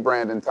O'Donnell, hey,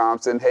 Brandon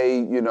Thompson,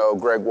 hey,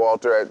 Greg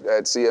Walter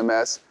at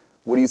CMS.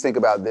 What do you think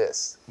about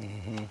this?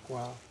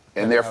 Wow.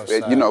 And they're,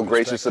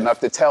 gracious enough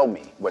to tell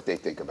me what they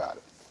think about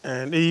it.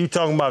 And you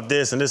talking about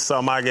this, and this is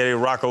something I gave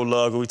Rocco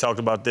Lug, we talked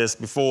about this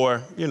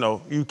before.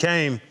 You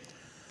came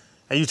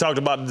and you talked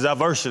about the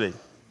diversity,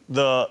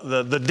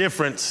 the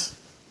difference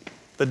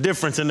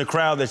in the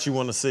crowd that you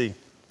want to see.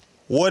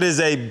 What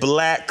is a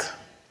black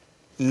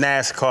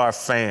NASCAR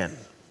fan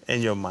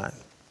in your mind?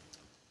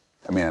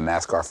 I mean, a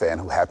NASCAR fan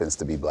who happens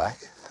to be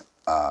black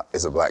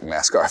is a black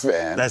NASCAR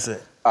fan. That's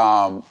it.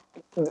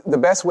 The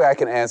best way I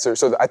can answer,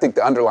 so I think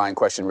the underlying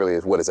question really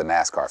is, what is a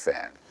NASCAR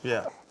fan?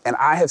 Yeah. And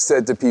I have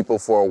said to people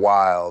for a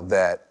while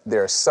that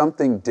there's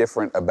something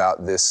different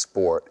about this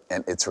sport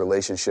and its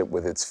relationship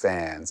with its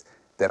fans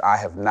that I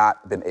have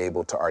not been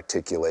able to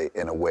articulate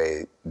in a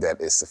way that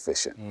is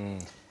sufficient.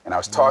 And I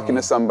was talking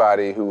to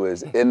somebody who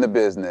was in the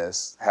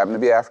business, happened to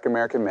be an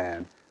African-American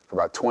man, for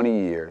about 20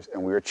 years,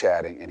 and we were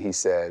chatting, and he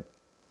said,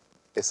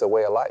 it's a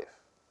way of life.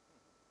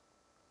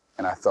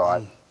 And I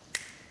thought,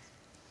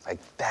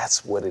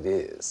 that's what it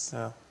is.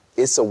 Yeah.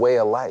 It's a way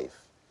of life.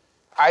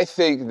 I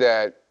think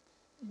that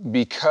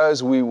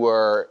because we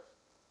were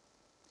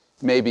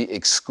maybe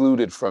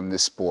excluded from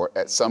this sport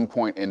at some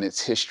point in its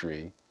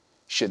history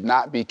should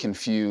not be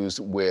confused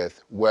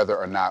with whether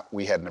or not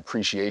we had an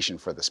appreciation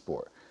for the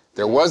sport.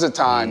 There was a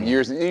time,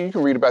 you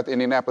can read about the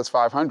Indianapolis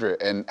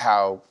 500 and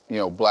how,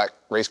 black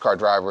race car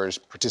drivers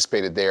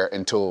participated there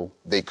until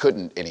they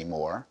couldn't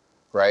anymore.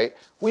 Right?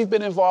 We've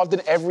been involved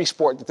in every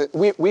sport.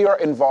 We are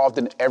involved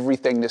in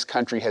everything this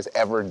country has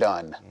ever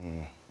done.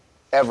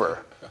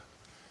 Ever.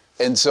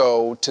 And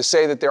so to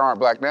say that there aren't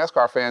black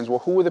NASCAR fans, well,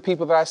 who are the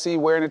people that I see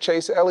wearing the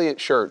Chase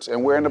Elliott shirts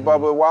and wearing the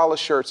Bubba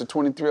Wallace shirts, the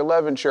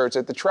 2311 shirts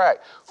at the track,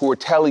 who are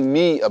telling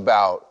me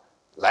about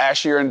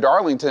last year in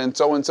Darlington,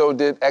 so-and-so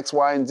did X,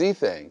 Y, and Z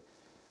thing.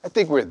 I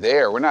think we're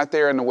there. We're not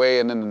there in the way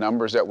and in the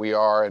numbers that we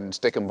are in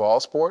stick and ball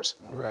sports,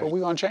 but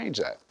we're gonna change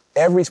that.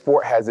 Every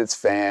sport has its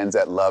fans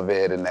that love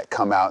it and that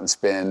come out and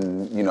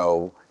spend,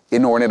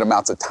 inordinate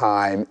amounts of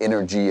time,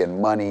 energy, and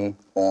money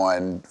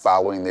on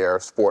following their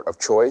sport of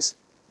choice.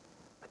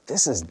 But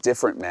this is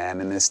different,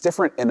 man, and it's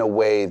different in a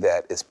way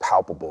that is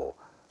palpable.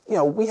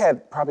 We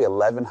had probably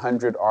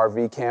 1,100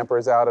 RV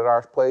campers out at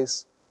our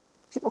place.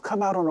 People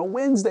come out on a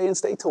Wednesday and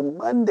stay till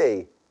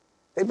Monday.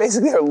 They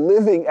basically are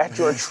living at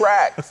your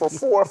track for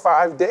 4 or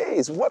 5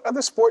 days. What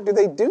other sport do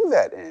they do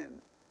that in?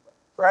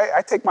 Right?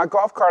 I take my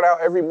golf cart out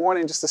every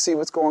morning just to see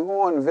what's going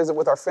on and visit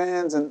with our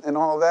fans and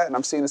all of that, and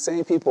I'm seeing the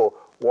same people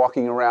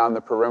walking around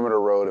the perimeter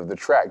road of the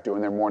track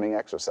doing their morning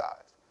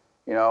exercise.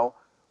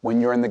 When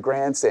you're in the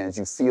grandstands,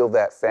 you feel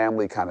that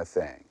family kind of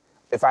thing.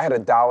 If I had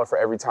 $1 for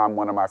every time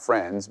one of my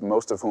friends,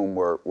 most of whom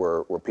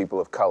were people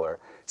of color,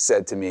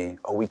 said to me,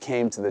 we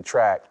came to the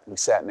track, we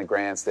sat in the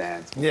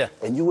grandstands,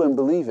 and you wouldn't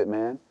believe it,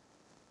 man.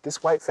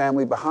 This white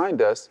family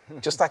behind us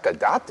just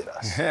adopted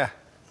us. Yeah.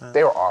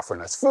 They were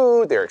offering us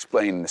food, they were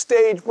explaining the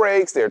stage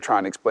breaks, they were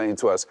trying to explain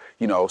to us,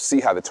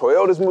 see how the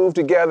Toyotas move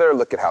together,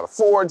 look at how the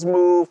Fords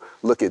move,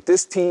 look at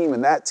this team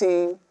and that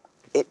team.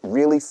 It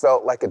really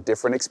felt like a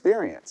different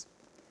experience.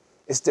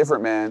 It's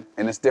different, man,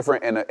 and it's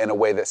different in a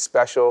way that's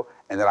special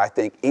and that I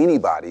think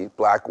anybody,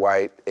 black,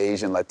 white,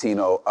 Asian,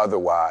 Latino,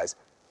 otherwise,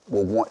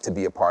 will want to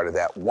be a part of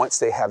that once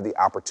they have the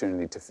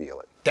opportunity to feel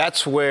it.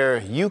 That's where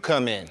you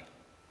come in.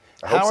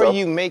 How are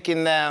you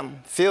making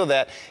them feel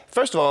that?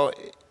 First of all,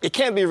 it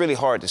can't be really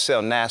hard to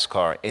sell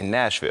NASCAR in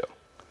Nashville.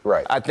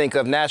 Right. I think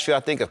of Nashville,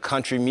 I think of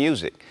country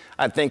music.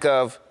 I think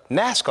of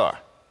NASCAR.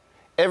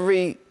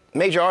 Every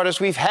major artist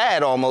we've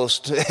had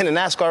almost in a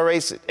NASCAR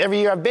race, every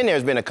year I've been there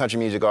has been a country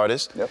music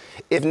artist. Yep.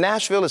 If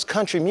Nashville is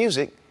country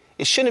music,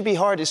 it shouldn't be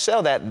hard to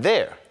sell that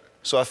there.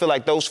 So I feel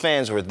like those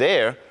fans were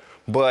there,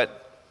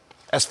 but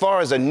as far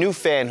as a new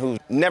fan who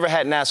never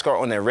had NASCAR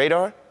on their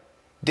radar,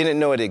 didn't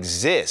know it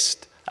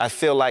exists, I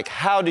feel like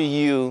how do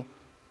you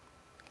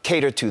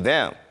cater to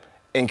them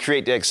and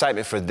create the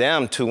excitement for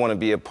them to want to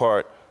be a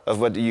part of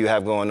what you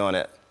have going on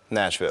at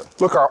Nashville?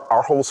 Look,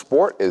 our whole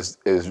sport is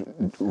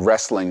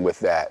wrestling with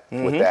that,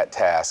 with that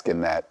task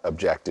and that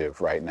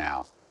objective right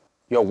now.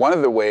 One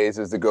of the ways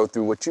is to go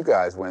through what you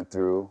guys went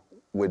through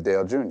with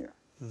Dale Jr.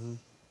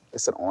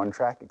 It's an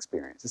on-track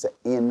experience. It's an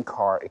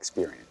in-car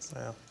experience.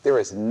 Yeah. There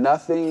is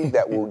nothing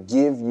that will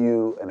give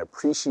you an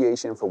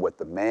appreciation for what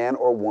the man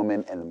or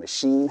woman and the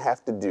machine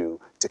have to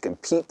do to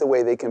compete the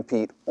way they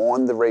compete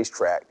on the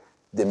racetrack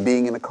than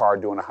being in a car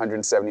doing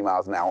 170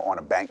 miles an hour on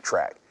a bank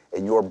track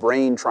and your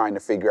brain trying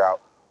to figure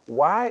out,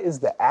 why is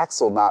the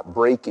axle not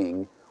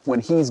braking when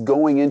he's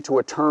going into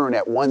a turn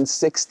at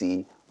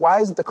 160? Why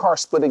isn't the car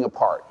splitting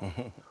apart?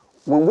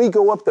 When we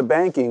go up the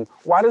banking,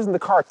 why doesn't the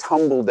car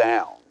tumble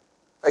down?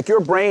 Like,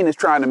 your brain is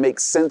trying to make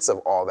sense of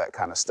all that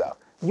kind of stuff.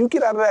 You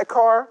get out of that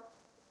car,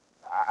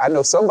 I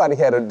know somebody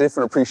had a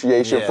different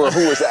appreciation for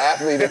who was the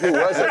athlete and who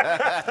wasn't.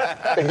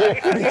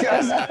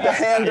 Because the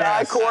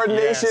hand-eye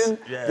coordination,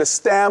 the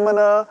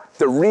stamina,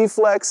 the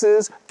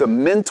reflexes, the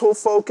mental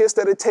focus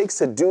that it takes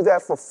to do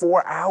that for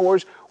 4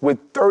 hours with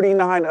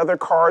 39 other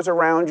cars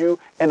around you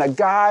and a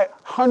guy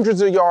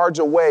hundreds of yards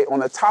away on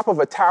the top of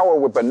a tower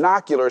with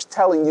binoculars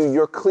telling you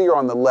you're clear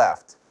on the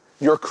left,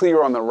 you're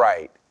clear on the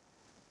right.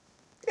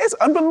 It's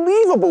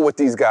unbelievable what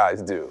these guys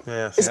do.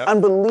 Yes. It's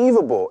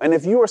unbelievable. And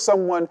if you are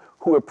someone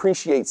who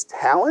appreciates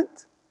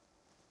talent,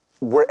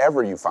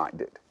 wherever you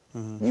find it,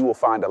 you will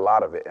find a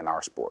lot of it in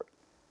our sport.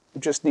 You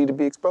just need to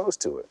be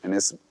exposed to it. And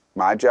it's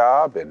my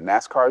job and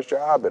NASCAR's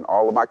job and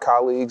all of my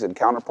colleagues and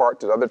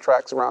counterparts at other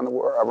tracks around the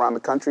world, around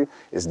the country,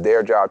 it's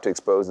their job to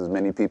expose as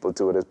many people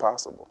to it as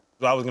possible.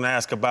 I was going to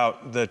ask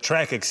about the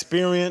track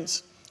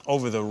experience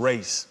over the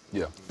race.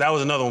 Yeah. That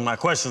was another one of my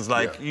questions.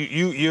 Like,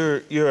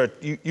 you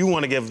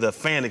want to give the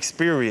fan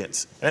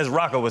experience. As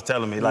Rocco was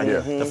telling me, like,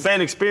 the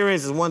fan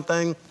experience is one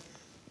thing.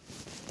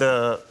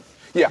 The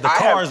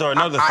cars are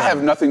another thing. I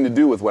have nothing to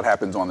do with what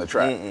happens on the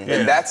track.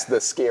 And that's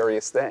the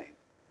scariest thing.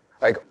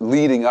 Like,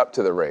 leading up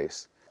to the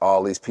race,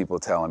 all these people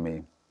telling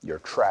me, your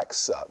track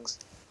sucks.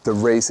 The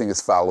racing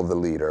is follow the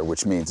leader,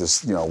 which means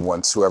it's,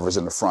 once whoever's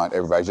in the front,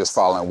 everybody's just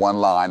following one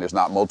line. There's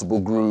not multiple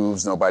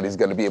grooves. Nobody's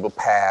going to be able to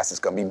pass. It's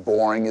going to be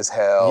boring as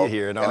hell.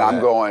 And I'm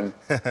going,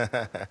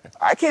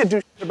 I can't do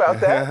shit about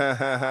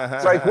that.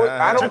 It's like,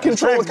 I don't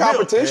control the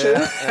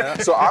competition.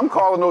 So I'm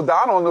calling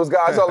O'Donnell and those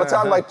guys all the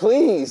time, like,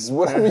 please,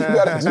 whatever you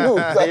got to do.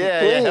 Like,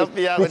 please. Help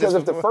me out. Because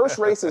if the first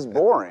race is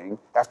boring,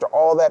 after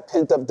all that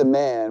pent-up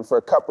demand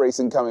for cup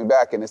racing coming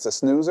back and it's a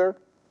snoozer,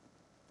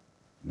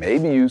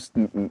 maybe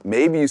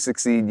you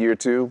succeed year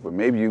 2, but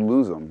maybe you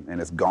lose them and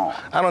it's gone.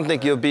 I don't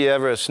think you'll be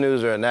ever a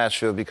snoozer in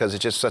Nashville because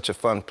it's just such a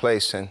fun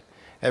place and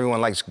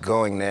everyone likes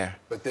going there.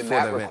 But then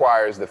that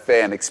requires the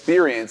fan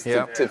experience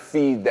to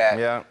feed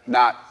that,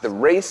 not the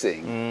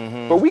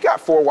racing. But we got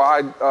 4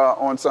 wide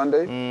on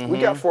Sunday. We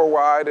got 4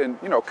 wide and,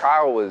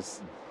 Kyle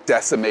was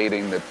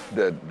decimating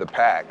the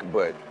pack,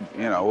 but,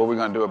 what are we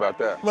going to do about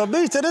that? But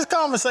B, to this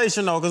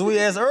conversation, though, because we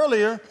asked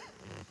earlier,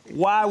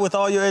 why, with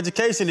all your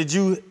education, did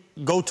you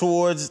go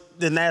towards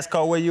the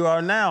NASCAR where you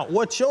are now.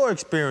 What's your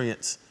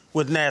experience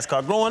with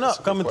NASCAR growing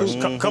up, coming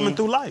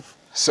through life?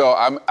 So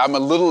I'm a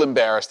little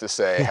embarrassed to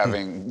say,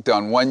 having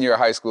done 1 year of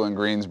high school in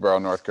Greensboro,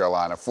 North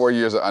Carolina, 4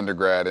 years of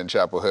undergrad in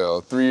Chapel Hill,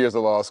 3 years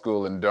of law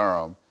school in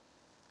Durham,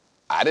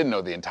 I didn't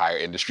know the entire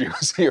industry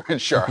was here in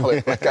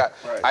Charlotte. Like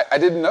I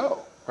didn't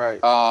know. Right.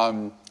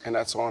 And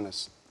that's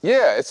honest.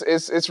 Yeah,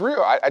 it's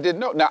real. I didn't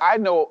know. Now I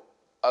know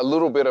a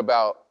little bit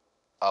about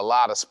a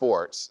lot of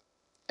sports,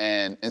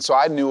 and so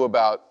I knew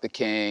about the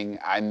King.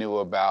 I knew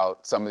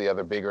about some of the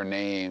other bigger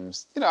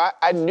names. You know,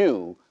 I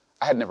knew.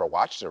 I had never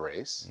watched a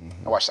race.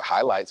 I watched the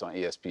highlights on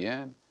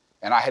ESPN,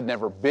 and I had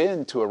never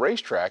been to a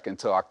racetrack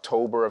until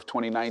October of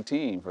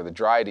 2019 for the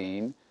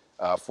Dryden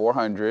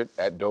 400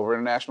 at Dover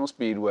International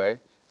Speedway.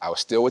 I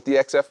was still with the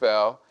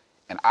XFL,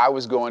 and I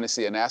was going to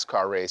see a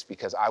NASCAR race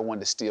because I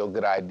wanted to steal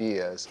good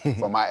ideas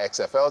from my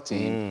XFL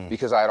team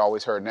because I had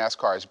always heard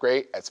NASCAR is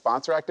great at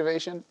sponsor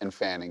activation and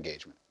fan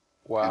engagement.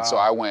 Wow. And so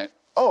I went,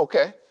 oh,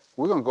 okay,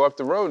 we're gonna go up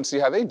the road and see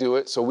how they do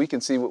it so we can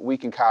see what we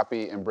can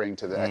copy and bring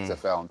to the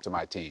XFL and to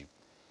my team.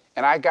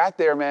 And I got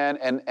there, man,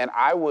 and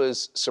I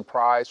was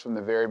surprised from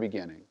the very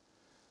beginning.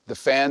 The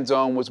fan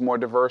zone was more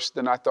diverse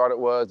than I thought it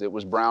was. It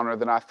was browner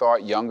than I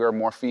thought, younger,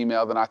 more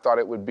female than I thought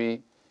it would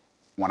be.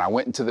 When I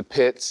went into the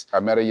pits, I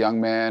met a young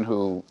man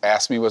who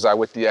asked me, was I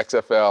with the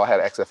XFL? I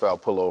had an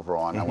XFL pullover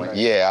on. I went,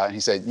 yeah. And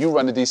he said, you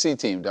run the DC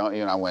team, don't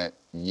you? And I went,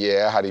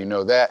 yeah, how do you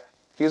know that?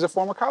 He's a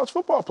former college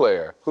football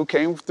player who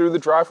came through the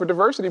Drive for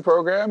Diversity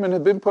program and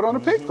had been put on a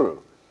pit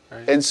crew.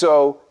 Right. And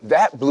so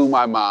that blew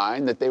my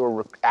mind that they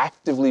were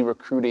actively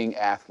recruiting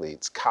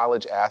athletes,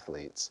 college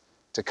athletes,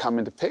 to come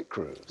into pit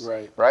crews.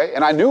 Right?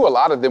 And I knew a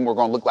lot of them were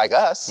gonna look like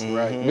us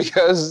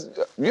because,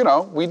 you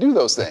know, we do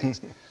those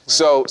things.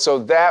 So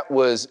that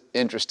was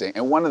interesting.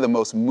 And one of the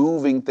most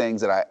moving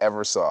things that I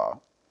ever saw,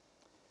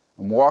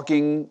 I'm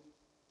walking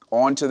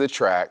onto the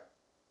track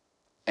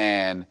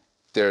and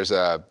there's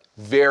a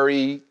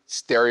very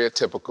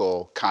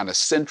stereotypical kind of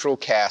central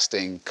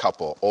casting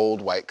couple,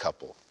 old white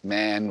couple.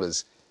 Man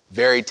was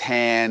very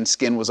tan,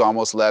 skin was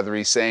almost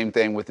leathery, same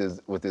thing with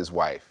his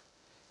wife.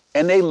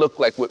 And they looked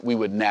like what we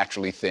would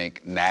naturally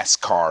think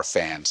NASCAR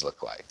fans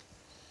look like.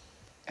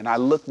 And I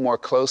looked more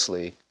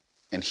closely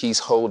and he's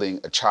holding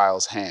a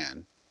child's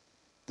hand.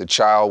 The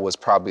child was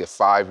probably a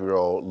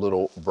 5-year-old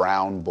little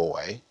brown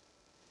boy.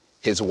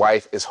 His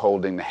wife is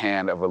holding the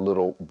hand of a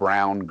little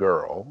brown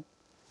girl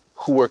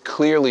who were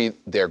clearly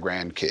their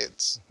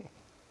grandkids.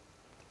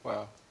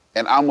 Wow.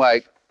 And I'm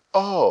like,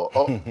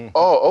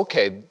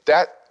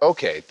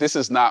 okay, this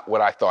is not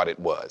what I thought it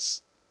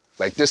was.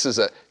 Like this is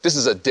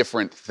a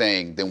different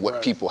thing than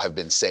what people have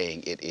been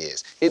saying it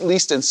is, at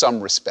least in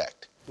some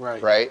respect.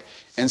 Right?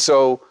 And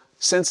so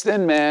since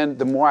then, man,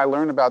 the more I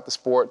learn about the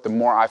sport, the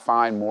more I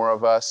find more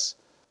of us.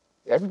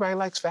 Everybody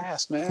likes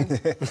fast, man.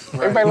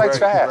 Everybody likes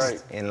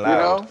fast. And loud. You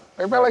know?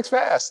 Everybody likes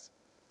fast.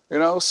 You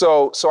know?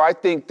 So I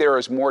think there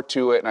is more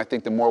to it, and I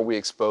think the more we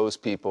expose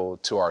people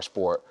to our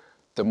sport,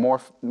 the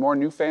more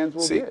new fans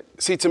will get.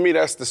 See, to me,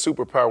 that's the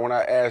superpower. When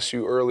I asked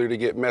you earlier to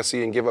get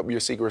messy and give up your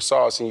secret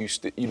sauce, and you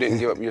didn't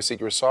give up your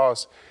secret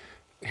sauce,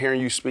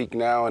 hearing you speak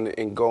now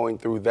and going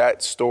through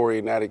that story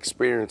and that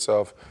experience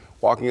of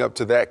walking up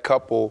to that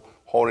couple,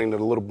 holding the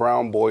little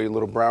brown boy,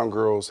 little brown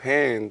girl's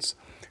hands,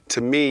 to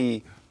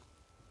me,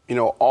 you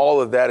know, all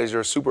of that is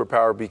your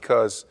superpower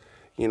because,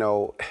 you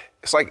know,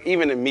 it's like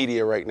even in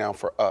media right now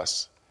for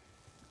us,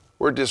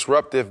 we're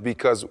disruptive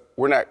because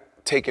we're not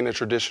taking a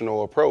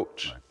traditional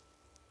approach,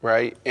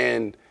 right?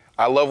 And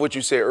I love what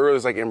you said earlier,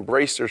 is like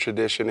embrace your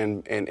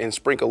tradition and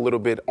sprinkle a little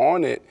bit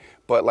on it.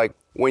 But like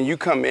when you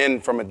come in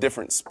from a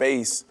different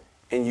space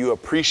and you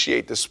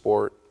appreciate the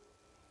sport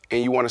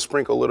and you want to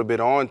sprinkle a little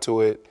bit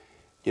onto it,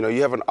 you know,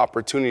 you have an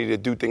opportunity to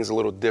do things a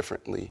little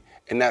differently,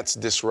 and that's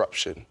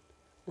disruption,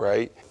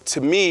 right? To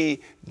me,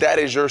 that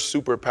is your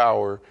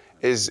superpower,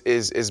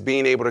 is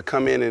being able to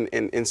come in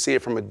and see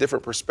it from a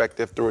different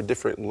perspective through a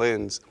different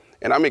lens.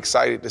 And I'm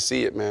excited to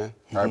see it, man.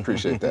 I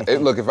appreciate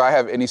that. Look, if I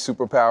have any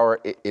superpower,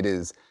 it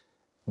is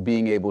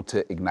being able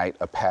to ignite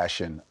a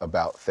passion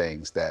about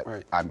things that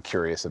I'm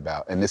curious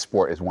about. And this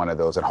sport is one of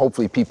those. And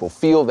hopefully people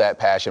feel that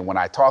passion when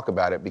I talk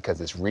about it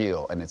because it's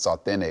real and it's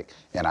authentic.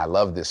 And I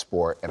love this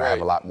sport and I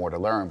have a lot more to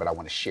learn, but I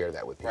want to share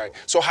that with people. Right.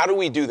 So how do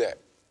we do that?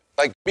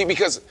 Like,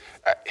 because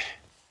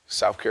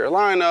South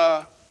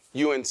Carolina,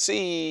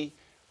 UNC,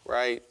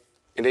 right?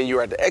 And then you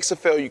were at the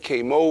XFL, you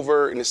came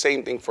over, and the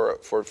same thing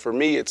for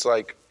me, it's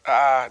like,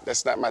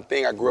 that's not my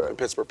thing. I grew up in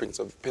Pittsburgh,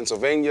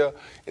 Pennsylvania,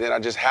 and then I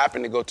just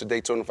happened to go to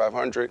Daytona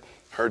 500,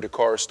 heard the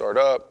car start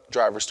up,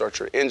 driver start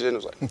your engine.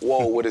 It was like,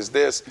 whoa, what is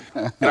this?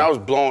 And I was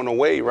blown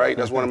away, right?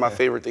 That's one of my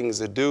favorite things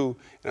to do.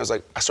 And I was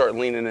like, I started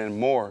leaning in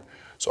more.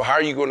 So how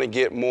are you gonna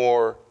get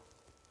more,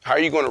 how are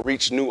you gonna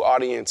reach new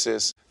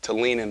audiences to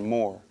lean in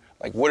more?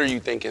 Like, what are you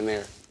thinking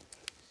there?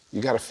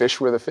 You gotta fish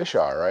where the fish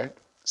are, right?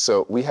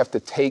 So we have to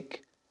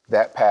take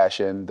that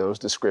passion, those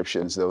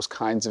descriptions, those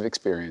kinds of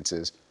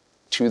experiences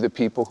to the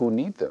people who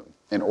need them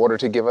in order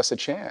to give us a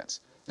chance.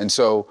 And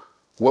so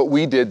What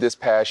we did this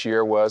past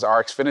year was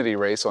our Xfinity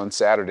race on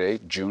Saturday,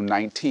 June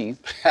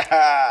 19th,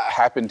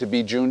 happened to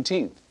be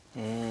Juneteenth,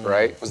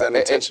 right? Was that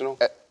intentional?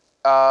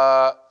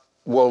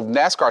 Well,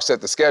 NASCAR set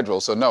the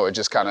schedule, so no, it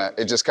just kind of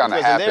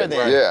happened.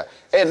 Yeah,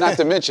 and not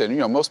to mention,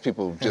 most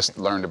people just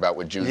learned about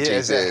what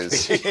Juneteenth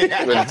is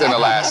within the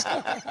last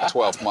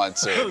 12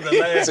 months or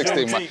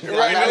 16 months.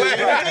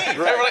 Right.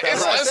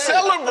 Let's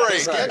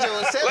celebrate.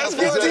 Let's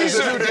get these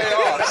a day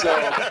off. So,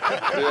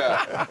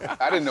 yeah,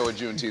 I didn't know what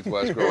Juneteenth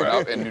was growing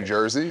up in New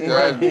Jersey.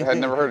 I had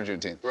never heard of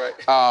Juneteenth. Right.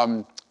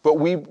 But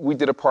we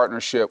did a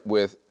partnership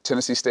with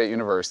Tennessee State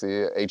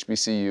University,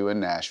 HBCU in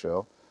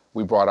Nashville.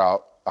 We brought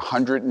out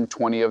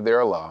 120 of their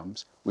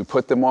alums. We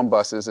put them on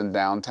buses in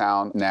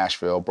downtown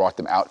Nashville, brought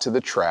them out to the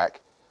track.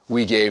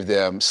 We gave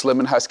them Slim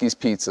and Husky's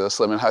Pizza.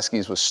 Slim and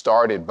Husky's was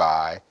started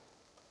by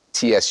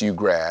TSU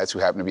grads who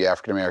happen to be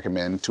African-American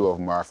men. 2 of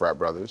them are frat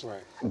brothers.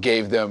 Right.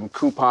 Gave them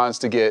coupons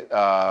to get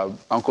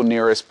Uncle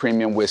Nearest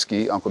Premium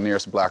Whiskey, Uncle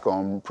Nearest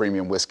Black-owned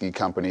premium whiskey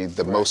company,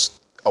 the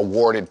most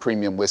awarded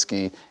premium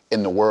whiskey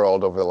in the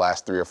world over the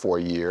last 3 or 4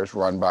 years,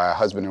 run by a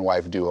husband and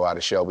wife duo out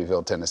of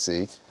Shelbyville,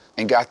 Tennessee,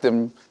 and got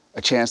them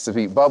a chance to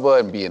beat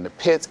Bubba and be in the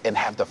pits and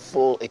have the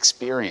full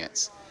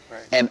experience. Right.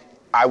 And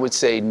I would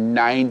say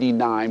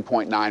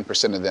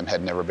 99.9% of them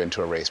had never been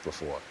to a race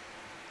before.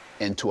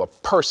 And to a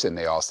person,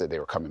 they all said they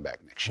were coming back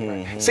next year.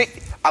 Mm-hmm. See,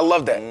 I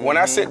love that. When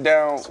I sit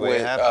down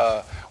with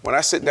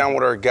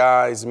our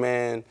guys,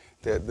 man,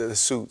 the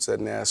suits at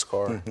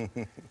NASCAR,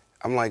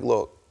 I'm like,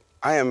 look,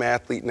 I am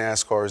athlete.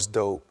 NASCAR is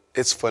dope.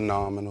 It's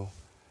phenomenal.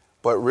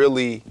 But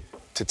really,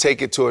 to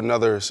take it to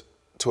another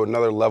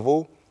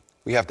level,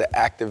 we have to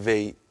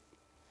activate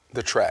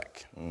the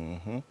track.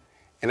 Mm-hmm.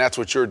 And that's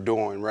what you're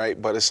doing,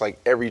 right? But it's like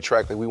every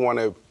track, like we want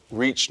to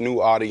reach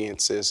new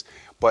audiences.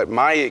 But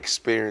my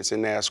experience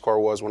in NASCAR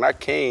was when I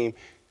came,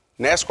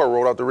 NASCAR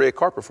rolled out the red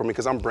carpet for me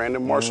because I'm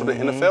Brandon Marshall, the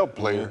NFL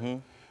player,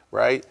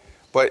 right?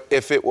 But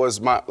if it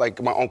was my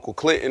Uncle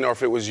Clinton or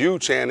if it was you,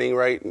 Channing,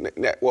 right?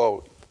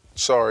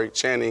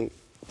 Channing,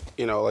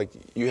 like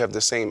you have the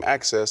same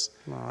access.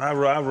 No, I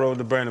rode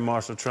the Brandon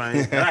Marshall train,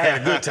 and I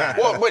had a good time.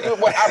 Well, but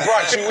I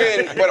brought you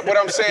in. But what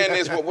I'm saying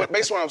is,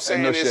 basically what I'm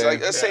saying is, like,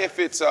 let's say if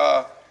it's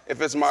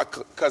my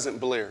cousin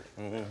Blair,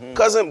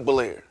 cousin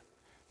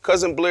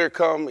Blair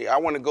come. I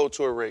want to go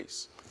to a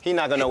race. He's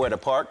not gonna know where to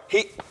park.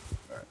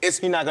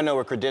 He's not gonna know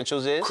where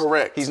credentials is.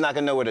 Correct. He's not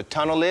gonna know where the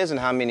tunnel is and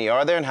how many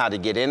are there and how to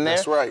get in there.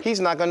 That's right. He's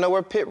not gonna know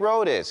where pit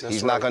road is.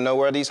 He's not gonna know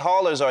where these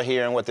haulers are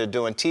here and what they're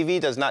doing. TV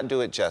does not do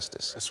it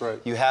justice. That's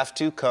right. You have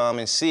to come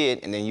and see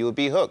it, and then you will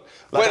be hooked.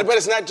 But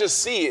it's not just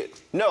see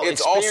it. No,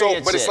 it's experience also,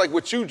 but it. it's like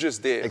what you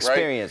just did,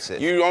 Experience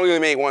right? it. You only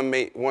made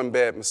one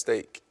bad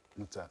mistake.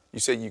 What's that? You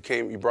said you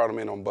brought them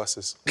in on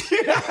buses. I'm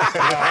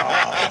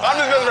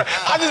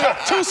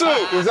just too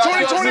soon.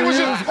 2020 was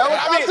just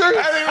helicopter.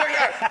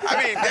 I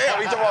mean, damn,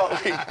 we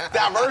talking about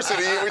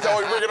diversity. We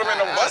talking about bringing them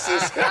in on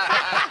buses.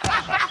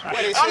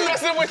 I'm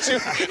messing with you.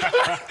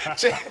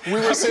 We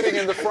were sitting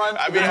in the front.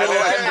 I mean,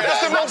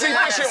 that's the most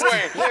efficient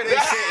way. Where they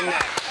sitting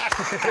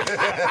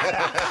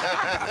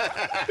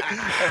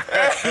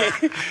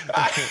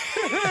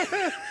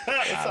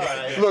It's all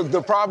right. Look,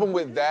 the problem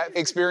with that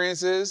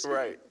experience is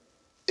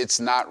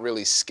it's not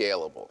really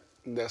scalable.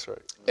 That's right.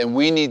 And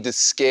we need to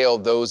scale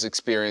those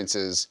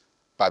experiences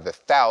by the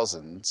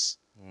thousands,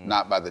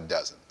 not by the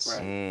dozens.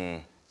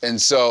 Right.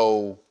 And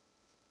so,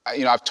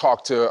 I've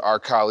talked to our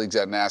colleagues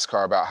at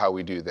NASCAR about how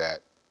we do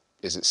that.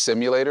 Is it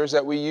simulators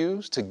that we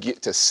use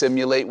to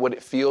simulate what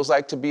it feels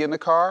like to be in the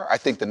car? I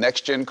think the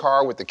next gen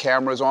car with the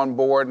cameras on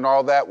board and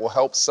all that will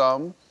help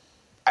some.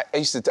 I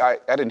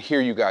didn't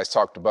hear you guys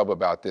talk to Bubba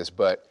about this,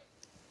 but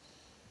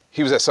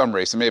he was at some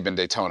race. It may have been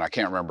Daytona. I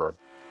can't remember.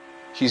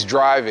 He's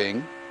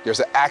driving.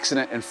 There's an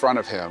accident in front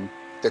of him.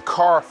 The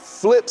car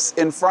flips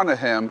in front of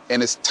him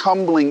and is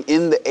tumbling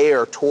in the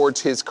air towards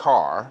his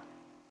car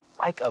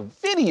like a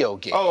video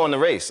game. Oh, on the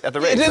race, at the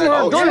race. During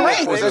the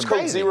race. Was that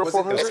code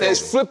 0-400?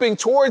 It's flipping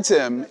towards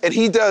him, and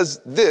he does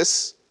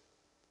this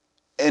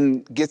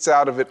and gets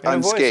out of it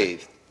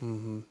unscathed.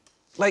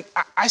 Like,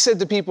 I said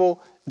to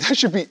people, that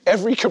should be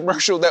every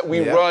commercial that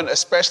we run,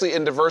 especially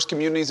in diverse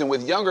communities and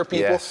with younger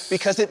people,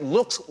 because it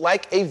looks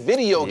like a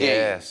video game.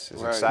 Yes,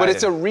 it's exciting. But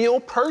it's a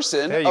real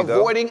person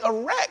avoiding a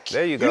wreck.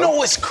 There you go. You know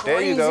what's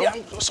crazy?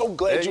 I'm so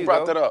glad you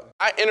brought that up.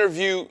 I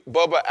interviewed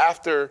Bubba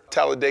after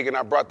Talladega, and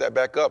I brought that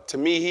back up. To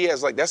me, he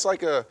has that's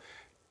like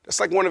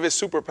one of his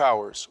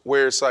superpowers,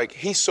 where it's like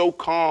he's so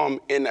calm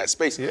in that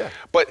space. Yeah.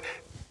 But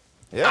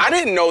I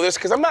didn't know this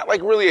because I'm not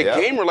like really a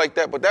gamer like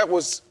that, but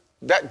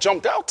that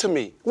jumped out to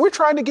me. We're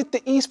trying to get the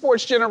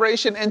esports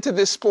generation into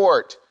this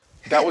sport.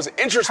 That was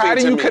interesting to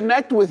me. How do you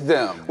connect with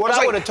them? What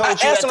I would have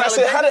told you I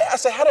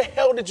said, how the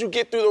hell did you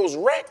get through those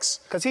wrecks?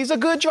 Because he's a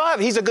good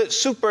driver. He's a good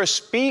super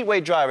speedway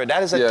driver.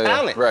 That is a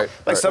talent. Right.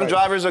 Like some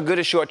drivers are good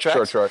at short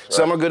tracks.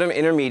 Some are good at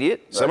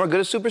intermediate. Some are good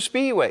at super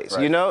speedways,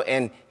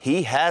 and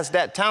he has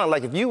that talent.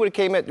 Like if you would have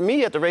came at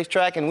me at the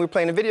racetrack and we were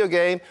playing a video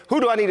game,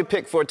 who do I need to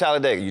pick for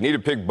Talladega? You need to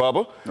pick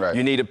Bubba. Right.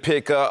 You need to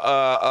pick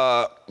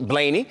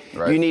Blaney.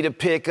 Right. You need to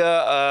pick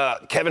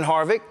Kevin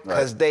Harvick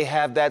because they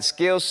have that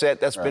skill set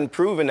that's been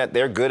proven that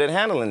they're good at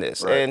handling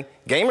this. Right. And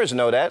gamers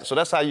know that, so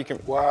that's how you can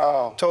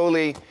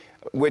totally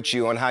with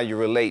you on how you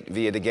relate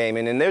via the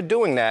gaming. And they're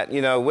doing that,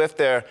 you know, with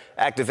their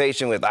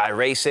activation with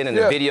iRacing and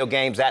the video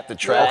games at the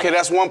track. Okay,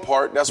 that's one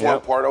part.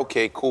 One part.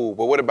 Okay, cool.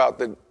 But what about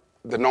the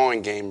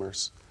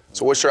non-gamers?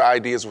 So what's your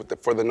ideas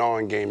for the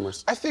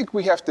non-gamers? I think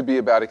we have to be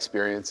about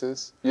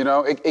experiences. You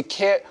know, so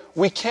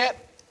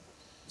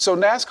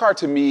NASCAR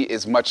to me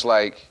is much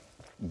like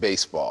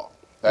baseball.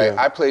 Right?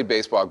 I played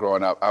baseball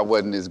growing up. I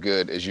wasn't as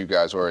good as you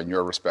guys were in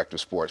your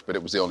respective sports, but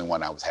it was the only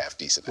one I was half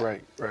decent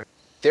at. Right.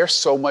 There's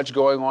so much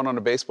going on a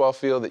baseball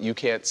field that you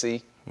can't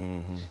see.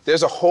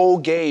 There's a whole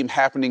game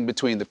happening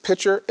between the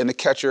pitcher and the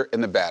catcher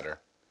and the batter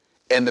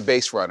and the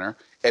base runner.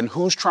 And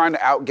who's trying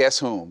to outguess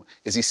whom?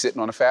 Is he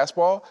sitting on a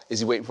fastball? Is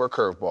he waiting for a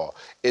curveball?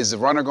 Is the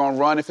runner going to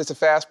run if it's a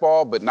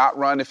fastball, but not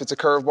run if it's a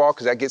curveball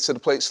because that gets to the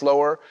plate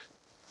slower?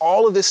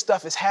 All of this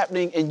stuff is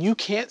happening, and you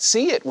can't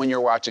see it when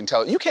you're watching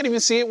television. You can't even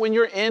see it when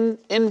you're in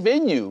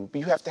venue. But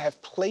you have to have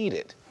played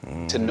it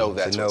to know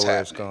that's what's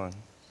happening. It's going.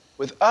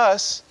 With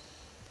us,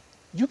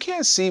 you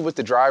can't see what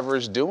the driver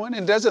is doing.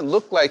 It doesn't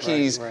look like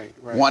he's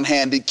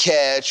one-handed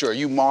catch or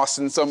you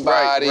mossing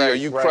somebody or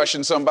you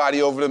crushing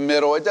somebody over the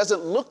middle. It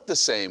doesn't look the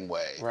same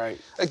way.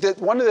 Like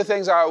one of the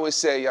things I always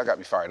say, y'all got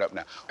me fired up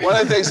now. One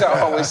of the things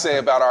I always say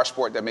about our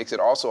sport that makes it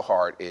also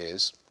hard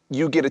is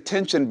you get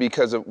attention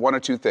because of one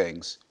or two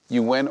things.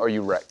 You win or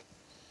you wreck.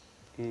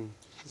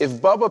 If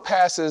Bubba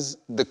passes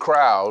the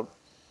crowd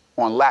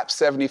on lap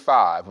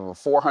 75 of a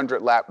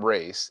 400-lap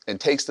race and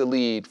takes the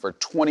lead for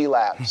 20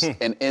 laps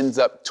and ends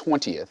up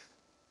 20th,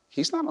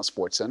 he's not on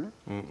SportsCenter.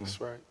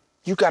 That's right.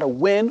 You got to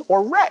win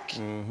or wreck.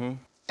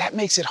 That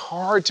makes it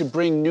hard to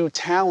bring new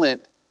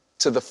talent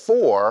to the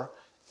fore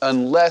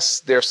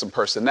unless there's some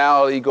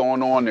personality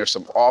going on, there's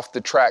some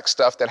off-the-track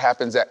stuff that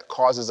happens that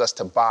causes us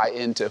to buy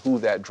into who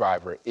that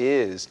driver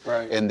is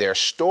and their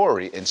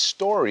story. And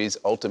stories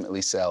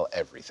ultimately sell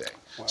everything.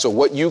 So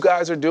what you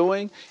guys are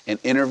doing and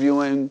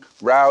interviewing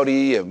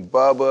Rowdy and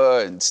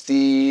Bubba and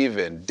Steve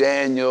and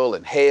Daniel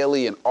and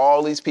Haley and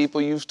all these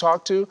people you've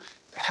talked to,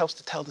 that helps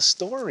to tell the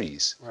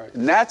stories.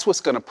 And that's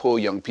what's going to pull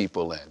young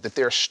people in, that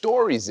there are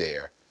stories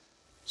there.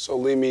 So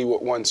leave me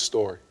with one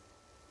story.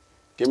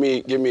 Give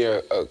me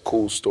a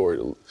cool story.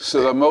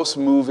 So the most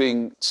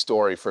moving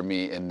story for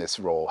me in this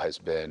role has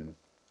been,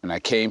 when I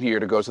came here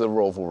to go to the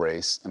Roval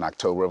race in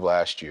October of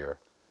last year,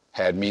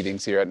 had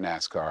meetings here at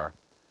NASCAR,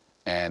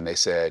 and they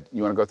said,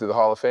 you want to go through the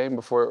Hall of Fame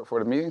before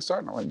the meeting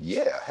started? And I went,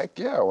 yeah, heck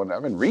yeah.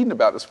 I've been reading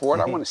about the sport.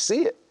 I want to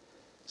see it.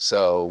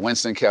 So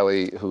Winston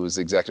Kelly, who's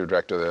the executive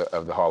director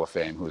of the Hall of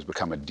Fame, who's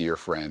become a dear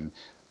friend,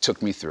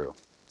 took me through.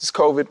 It's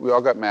COVID. We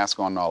all got masks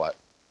on and all that.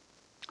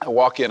 I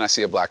walk in, I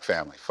see a black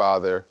family,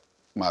 father,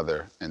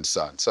 mother, and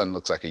son. Son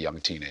looks like a young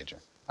teenager.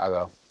 I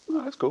go,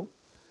 oh, that's cool.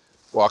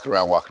 Walking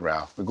around.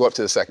 We go up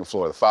to the second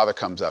floor. The father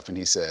comes up and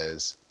he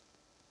says,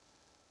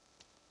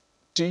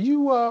 do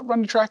you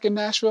run the track in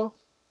Nashville?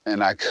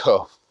 And I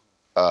go,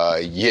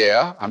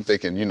 yeah. I'm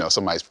thinking,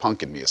 somebody's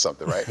punking me or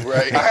something, right?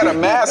 I had a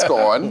mask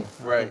on.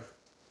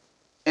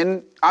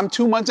 And I'm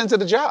 2 months into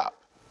the job,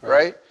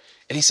 right?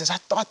 And he says, I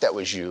thought that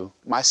was you.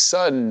 My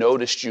son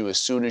noticed you as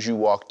soon as you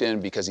walked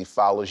in because he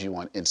follows you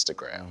on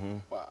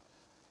Instagram. Wow.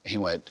 He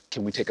went,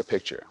 can we take a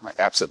picture? I'm like,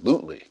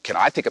 absolutely. Can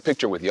I take a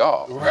picture with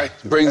y'all?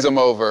 Brings him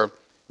over.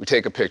 We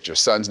take a picture.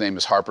 Son's name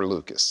is Harper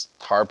Lucas.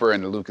 Harper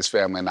and the Lucas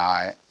family and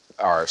I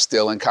are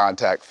still in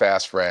contact,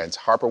 fast friends.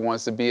 Harper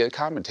wants to be a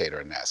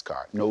commentator in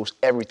NASCAR, knows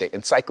everything,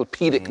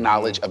 encyclopedic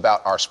knowledge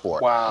about our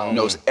sport,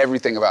 knows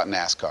everything about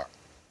NASCAR.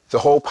 The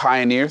whole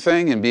pioneer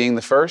thing and being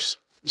the first,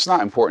 it's not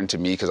important to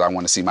me because I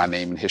want to see my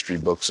name in history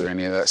books or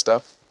any of that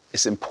stuff.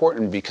 It's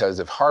important because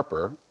if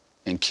Harper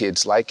and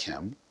kids like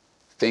him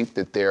think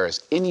that there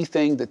is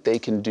anything that they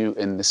can do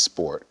in this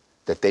sport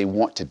that they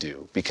want to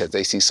do because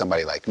they see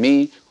somebody like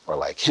me or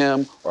like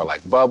him or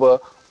like Bubba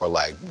or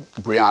like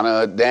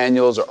Brianna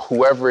Daniels or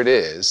whoever it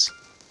is,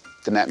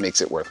 then that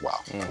makes it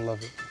worthwhile. I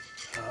love it.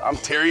 I'm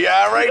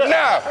teary-eyed right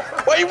now.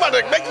 Boy, you about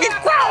to make me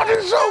cry on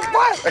this show,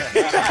 boy.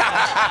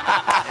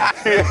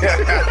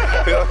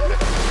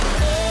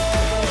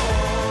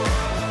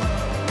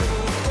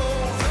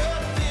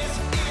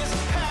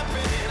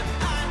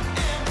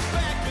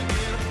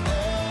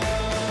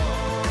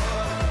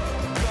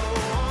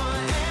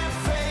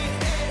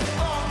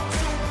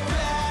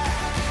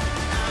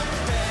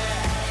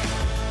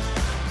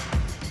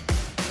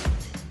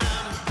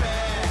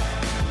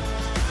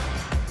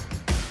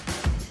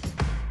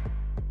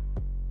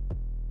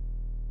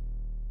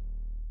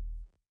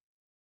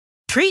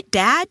 Treat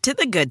Dad to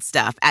the good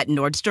stuff at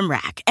Nordstrom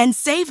Rack and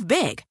save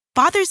big.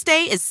 Father's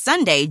Day is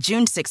Sunday,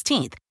 June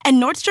 16th,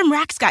 and Nordstrom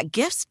Rack's got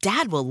gifts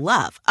Dad will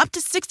love, up to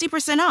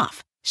 60%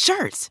 off.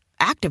 Shirts,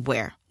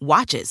 activewear,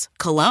 watches,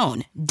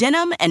 cologne,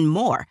 denim, and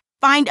more.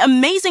 Find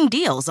amazing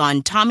deals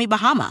on Tommy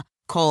Bahama,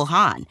 Cole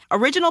Haan,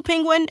 Original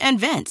Penguin, and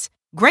Vince.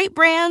 Great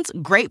brands,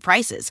 great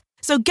prices.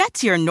 So get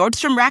to your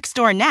Nordstrom Rack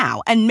store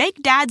now and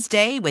make Dad's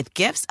day with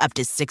gifts up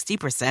to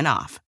 60%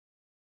 off.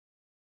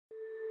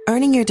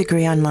 Earning your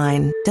degree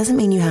online doesn't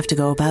mean you have to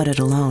go about it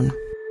alone.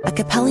 At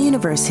Capella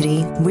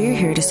University, we're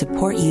here to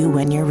support you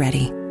when you're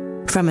ready.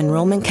 From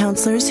enrollment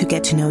counselors who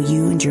get to know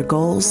you and your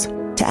goals,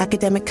 to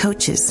academic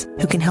coaches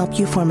who can help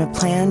you form a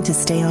plan to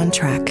stay on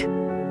track.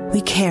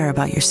 We care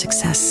about your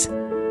success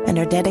and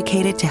are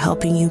dedicated to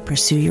helping you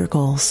pursue your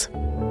goals.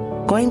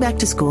 Going back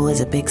to school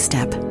is a big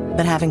step,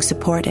 but having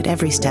support at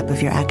every step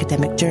of your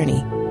academic journey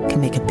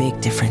can make a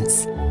big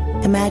difference.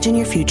 Imagine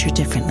your future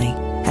differently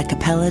at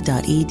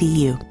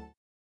capella.edu.